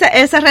pasa es que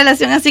esa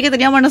relación así que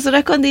teníamos nosotros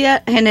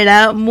escondida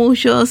generaba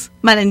muchos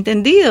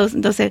malentendidos.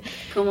 Entonces,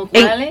 ¿Cómo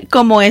cuáles?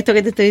 Como esto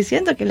que te estoy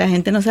diciendo, que la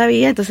gente no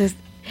sabía. Entonces,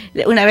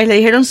 una vez le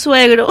dijeron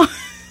suegro.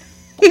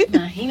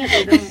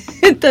 Imagínate tú.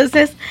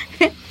 Entonces,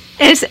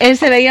 él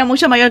se veía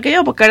mucho mayor que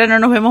yo, porque ahora no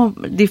nos vemos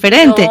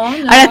diferentes. No.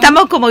 Ahora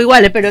estamos como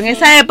iguales, pero en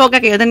esa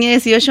época que yo tenía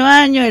 18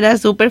 años, era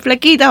súper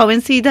flaquita,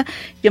 jovencita,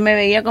 yo me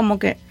veía como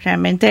que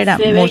realmente era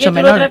mucho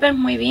menor. Tú lo tratas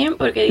muy bien,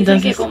 porque dicen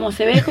que como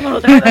se ve es como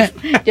lo tratas.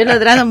 Yo lo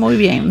trato muy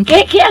bien.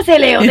 ¿Qué hace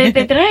Leo?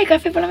 ¿Te trae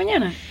café por la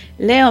mañana?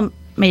 Leo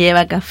me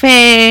lleva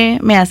café,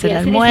 me hace el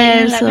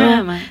almuerzo,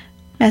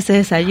 me hace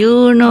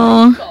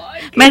desayuno.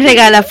 Me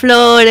regala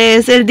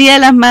flores. El Día de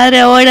las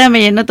Madres ahora me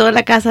llenó toda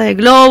la casa de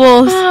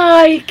globos.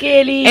 Ay,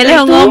 qué lindo. Él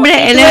es un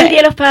hombre. Él es el Día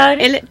de los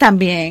Padres. Él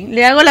también.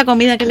 Le hago la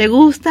comida que le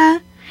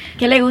gusta.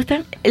 ¿Qué le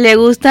gusta? Le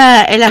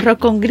gusta el arroz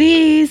con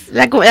gris,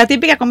 la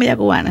típica comida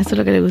cubana, eso es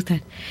lo que le gusta.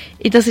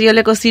 Entonces yo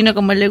le cocino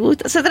como él le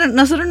gusta.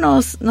 Nosotros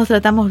nos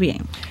tratamos bien,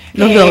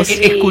 los dos.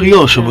 Es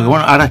curioso, porque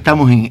bueno, ahora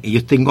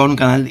yo tengo un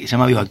canal que se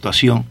llama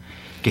Actuación,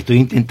 que estoy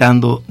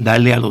intentando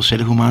darle a los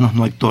seres humanos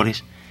no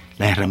actores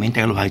las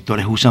herramientas que los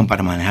actores usan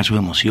para manejar sus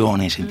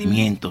emociones,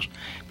 sentimientos,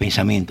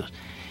 pensamientos.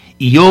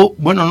 Y yo,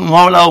 bueno, no he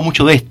hablado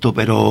mucho de esto,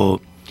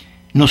 pero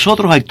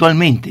nosotros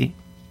actualmente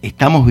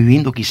estamos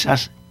viviendo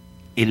quizás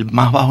el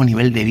más bajo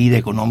nivel de vida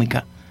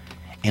económica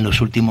en los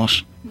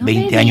últimos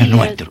 20 años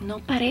nuestros. No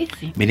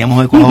parece. Veníamos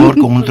de Ecuador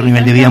con otro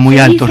nivel de vida muy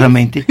alto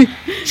realmente.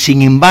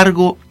 Sin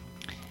embargo,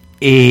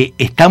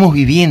 estamos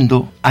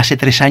viviendo hace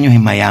 3 años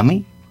en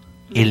Miami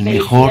el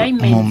mejor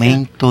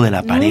momento de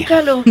la pareja.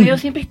 Nunca los veo,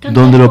 siempre están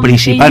donde lo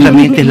principal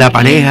realmente es la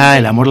pareja,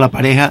 el amor a la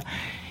pareja.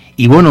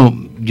 Y bueno,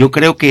 yo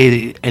creo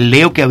que el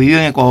Leo que ha vivido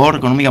en Ecuador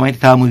económicamente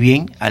estaba muy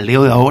bien. Al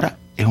Leo de ahora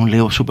es un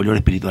Leo superior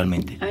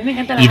espiritualmente. A mí me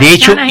encanta y de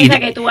hecho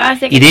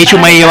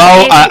me ha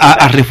llevado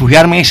a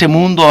refugiarme en ese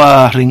mundo,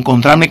 a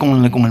reencontrarme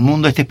con el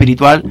mundo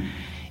espiritual.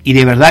 Y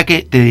de verdad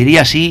que te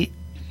diría así,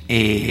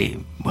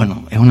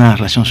 bueno, es una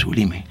relación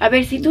sublime. A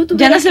ver, si tú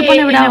tuvieras que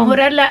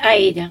enamorarla a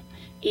ella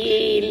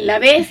y la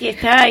ves y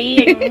está ahí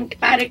en un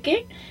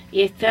parque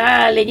y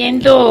está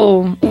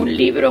leyendo un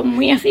libro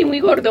muy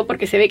gordo,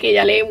 porque se ve que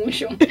ella lee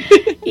mucho,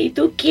 y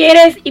tú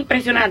quieres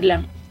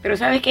impresionarla, pero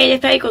sabes que ella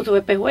está ahí con sus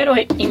espejuelos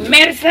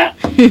inmersa,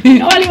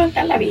 no va a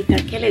levantar la vista.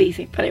 ¿Qué le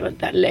dices para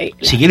levantarle?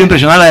 Si quiero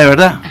impresionarla de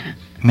verdad,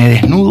 me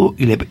desnudo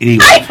y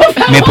digo,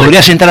 ¿me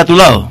podría sentar a tu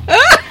lado?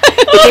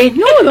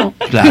 ¿Desnudo?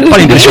 Claro,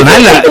 para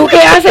impresionarla. ¿Y tú qué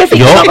haces? Si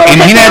yo,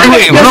 imagínate tú.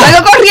 Yo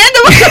salgo corriendo.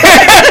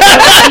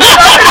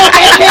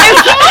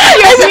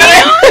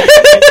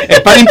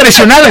 para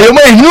impresionarla, yo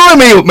me desnudo y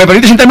me digo, ¿me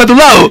permite sentarme a tu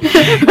lado?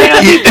 Pero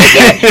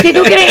si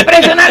tú quieres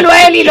impresionarlo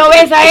a él y lo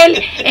ves a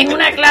él en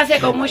una clase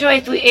con muchos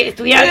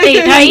estudiantes y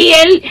está ahí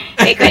él,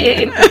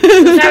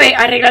 tú sabes,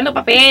 arreglando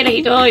papeles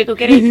y todo, y tú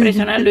quieres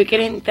impresionarlo y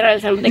quieres entrar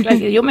al salón de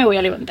clase, yo me voy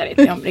a levantar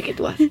este hombre que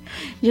tú haces.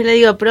 Yo le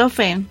digo,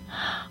 profe.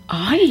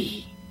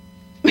 Ay.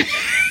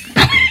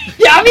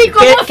 Ya vi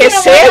cómo qué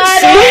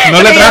sexy.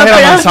 No le traje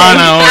la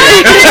manzana hoy.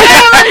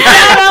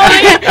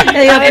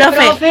 Le digo,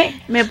 profe,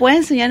 ¿me puede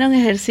enseñar un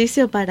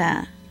ejercicio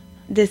para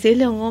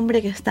decirle a un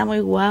hombre que está muy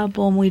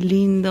guapo, muy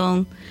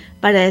lindo,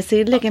 para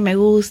decirle que me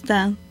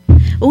gusta?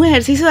 Un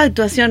ejercicio de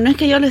actuación, no es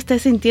que yo lo esté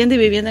sintiendo y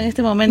viviendo en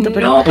este momento,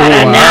 pero no,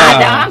 para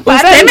nada.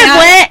 Usted me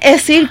puede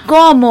decir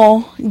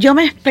cómo yo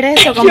me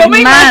expreso con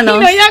mis manos.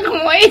 Yo me imagino ya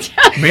como ella.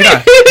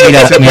 Mira,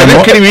 se puede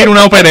escribir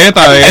una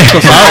opereta de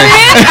esto, ¿sabes?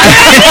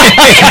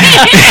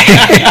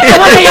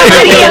 ¿Cómo se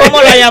llamaría?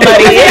 ¿Cómo la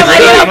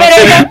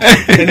llamaría?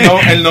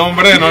 El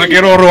nombre, no le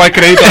quiero robar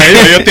crédito a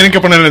ellos tienen que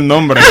ponerle el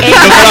nombre. Yo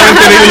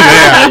solamente di la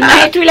idea. El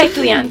maestro y la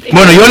estudiante.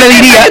 Bueno, yo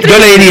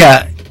le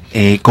diría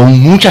con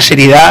mucha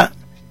seriedad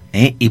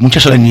y mucha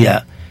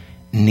solemnidad,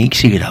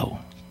 Nitsy Grau,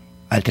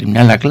 al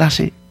terminar la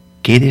clase,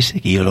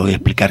 quédese que yo lo voy a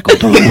explicar con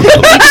todo gusto.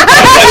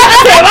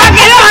 Se va a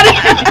quedar.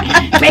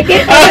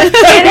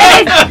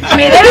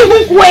 Me debes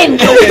un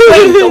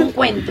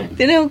cuento.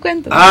 ¿Tienes un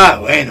cuento? Ah,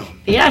 bueno.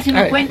 Mira, hace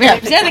un cuento. Mira,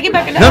 siéntate aquí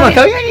para que no,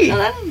 está bien ahí.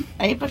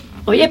 Ahí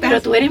Oye,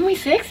 pero tú eres muy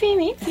sexy,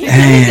 Nitsy.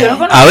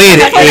 A ver,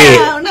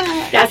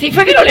 así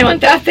fue que lo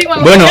levantaste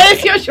cuando bueno, tenía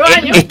 18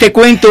 años. Este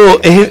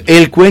cuento,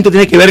 el cuento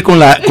tiene que ver con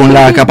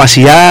la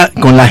capacidad,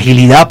 con la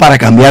agilidad para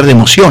cambiar de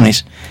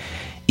emociones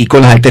y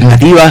con las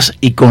alternativas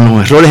y con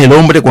los errores del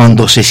hombre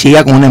cuando se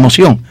ciega con una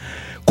emoción.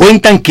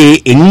 Cuentan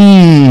que en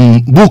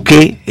un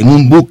buque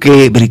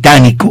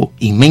británico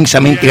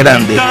inmensamente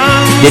grande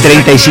de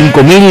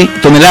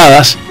 35,000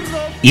 toneladas,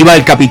 iba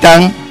el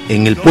capitán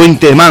en el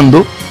puente de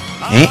mando,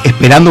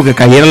 esperando que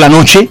cayera la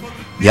noche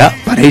ya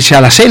para irse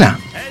a la cena,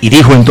 y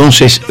dijo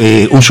entonces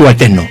un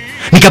subalterno: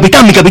 mi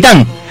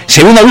capitán,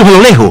 se ve una luz a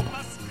lo lejos.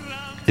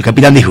 El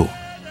capitán dijo: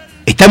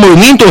 ¿está en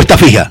movimiento o está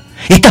fija?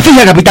 Está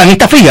fija, capitán,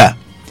 está fija.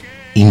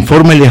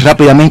 Infórmele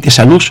rápidamente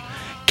esa luz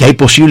que hay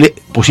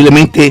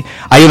posiblemente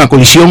hay una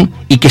colisión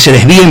y que se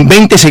desvíen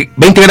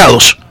 20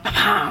 grados.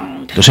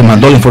 Entonces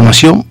mandó la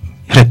información,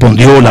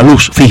 respondió la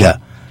luz fija: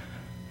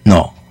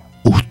 no,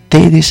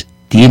 ustedes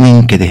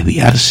tienen que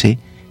desviarse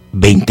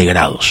 20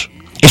 grados.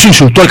 Eso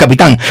insultó al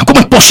capitán. ¿Cómo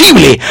es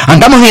posible?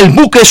 Andamos en el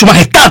buque de su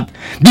majestad.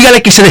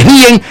 Dígale que se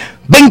desvíen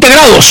 20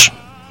 grados.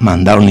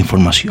 Mandaron la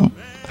información,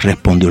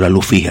 respondió la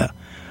luz fija: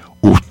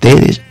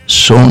 ustedes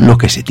son los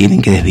que se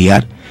tienen que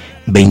desviar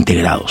 20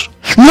 grados.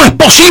 ¡No es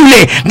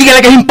posible!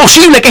 Dígale que es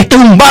imposible, que este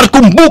es un barco,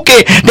 un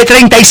buque de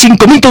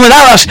 35,000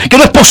 toneladas, que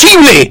no es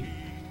posible.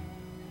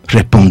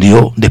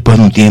 Respondió después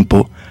de un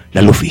tiempo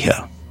la luz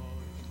fija: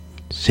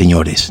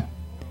 señores,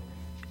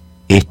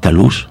 esta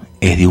luz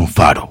es de un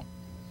faro.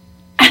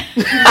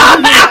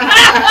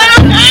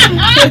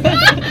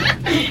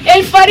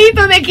 El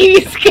farito de Key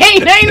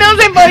Biscayne y no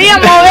se podía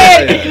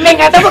mover. Me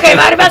encantó porque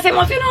Barba se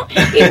emocionó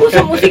y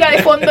puso música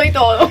de fondo y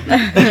todo.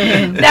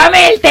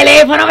 Dame el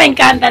teléfono, me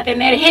encanta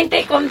tener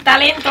gente con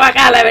talento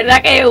acá. La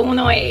verdad que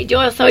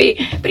yo soy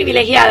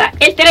privilegiada.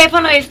 El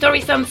teléfono de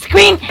Stories on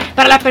Screen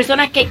para las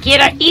personas que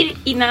quieran ir,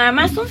 y nada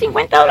más son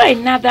 $50,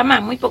 nada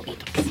más, muy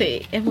poquito.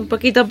 Sí, es muy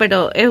poquito,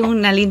 pero es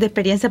una linda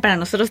experiencia para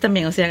nosotros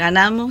también. O sea,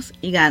 ganamos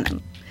y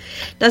ganan.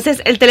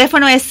 Entonces, el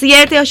teléfono es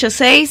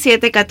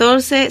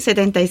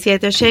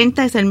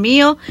 786-714-7780, es el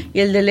mío,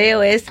 y el de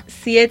Leo es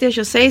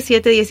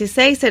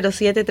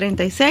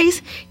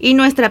 786-716-0736, y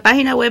nuestra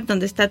página web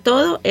donde está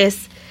todo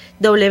es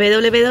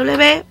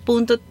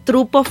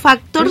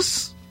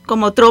www.trupofactors,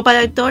 como tropa de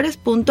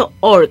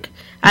actores.org.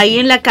 Ahí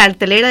en la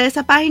cartelera de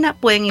esa página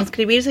pueden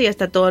inscribirse y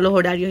hasta todos los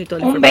horarios y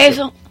todo. Un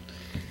beso.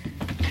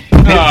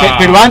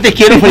 Pero antes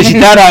quiero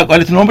felicitar a...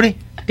 ¿Cuál es tu nombre?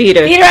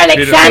 Peter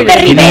Alexander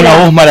Rivera. Tiene una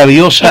voz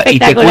maravillosa, y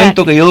te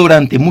cuento que yo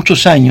durante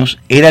muchos años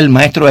era el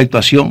maestro de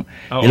actuación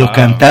de los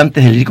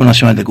cantantes del Lírico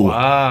Nacional de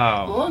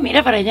Cuba. Oh,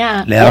 mira para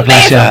allá. Le daba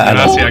clase a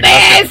los... ¡Un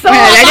beso!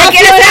 ¡Ella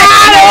quiere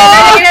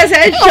hacer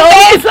el show!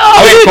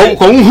 A ver,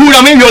 con un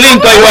juramento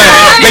violento ahí, bueno.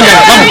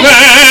 Venga, vamos.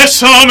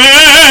 ¡Bésame!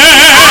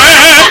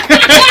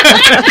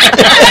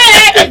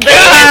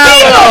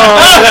 ¡Bravo!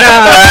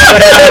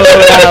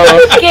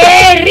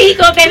 ¡Qué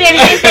rico tener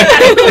gente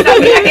talentosa!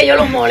 Mira que yo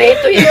los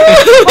molesto y ellos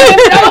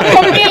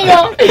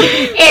conmigo.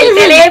 El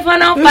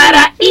teléfono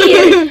para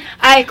ir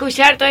a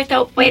escuchar toda esta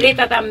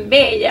opereta tan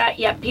bella,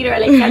 y a Peter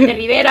Alexander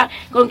Rivera,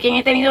 con quien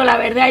he tenido la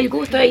verdad y el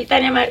gusto, de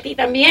Tania Martí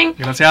también.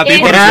 Gracias a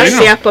ti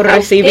por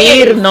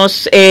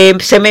recibirnos.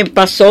 Se me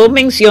pasó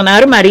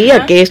mencionar,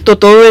 María, que esto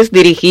todo es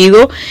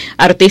dirigido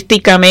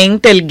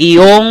artísticamente, el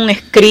guión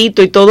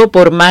escrito y todo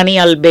por Manny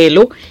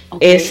Albelo.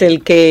 Es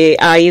el que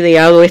ha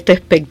ideado este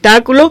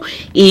espectáculo,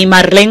 y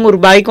Marlene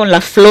Urbay con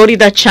la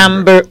Florida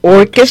Chamber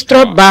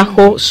Orchestra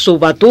bajo su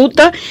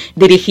batuta,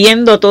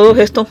 dirigiendo a todos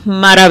estos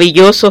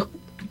maravillosos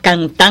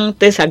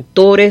cantantes,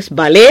 actores,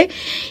 ballet,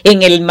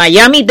 en el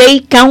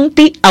Miami-Dade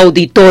County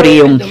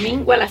Auditorium.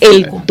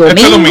 El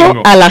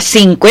domingo a las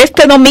 5.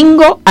 Este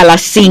domingo a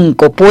las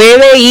 5.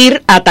 Puede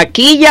ir a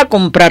taquilla,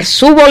 comprar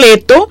su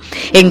boleto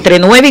entre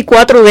 9 y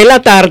 4 de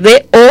la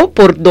tarde o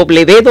por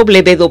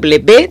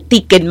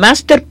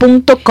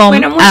www.ticketmaster.com.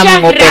 Bueno,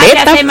 muchas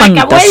gracias, se me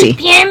acabó el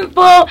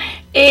tiempo.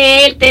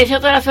 Te deseo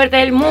toda la suerte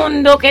del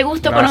mundo, qué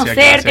gusto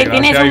conocerte,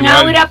 tienes un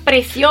aura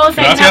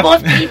preciosa y una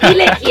voz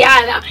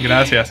privilegiada.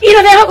 Gracias. Y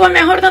los dejo con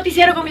el mejor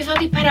noticiero con mis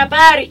ojos para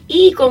par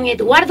y con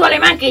Eduardo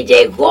Alemán, que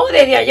llegó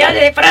desde allá,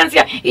 desde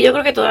Francia, y yo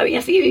creo que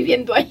todavía sigue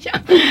viviendo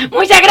allá.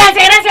 Muchas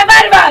gracias,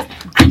 Barbas.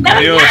 Hasta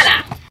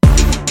mañana.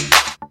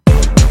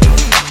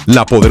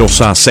 La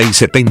Poderosa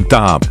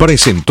 670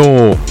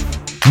 presentó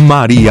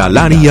María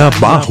Laria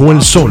Bajo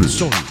el Sol.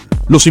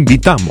 Los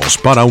invitamos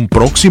para un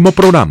próximo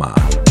programa.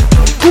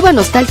 Cuba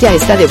Nostalgia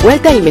está de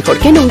vuelta y mejor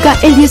que nunca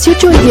el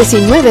 18 y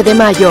 19 de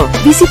mayo.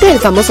 Visite el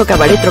famoso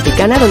Cabaret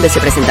Tropicana, donde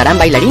se presentarán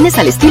bailarines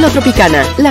al estilo Tropicana.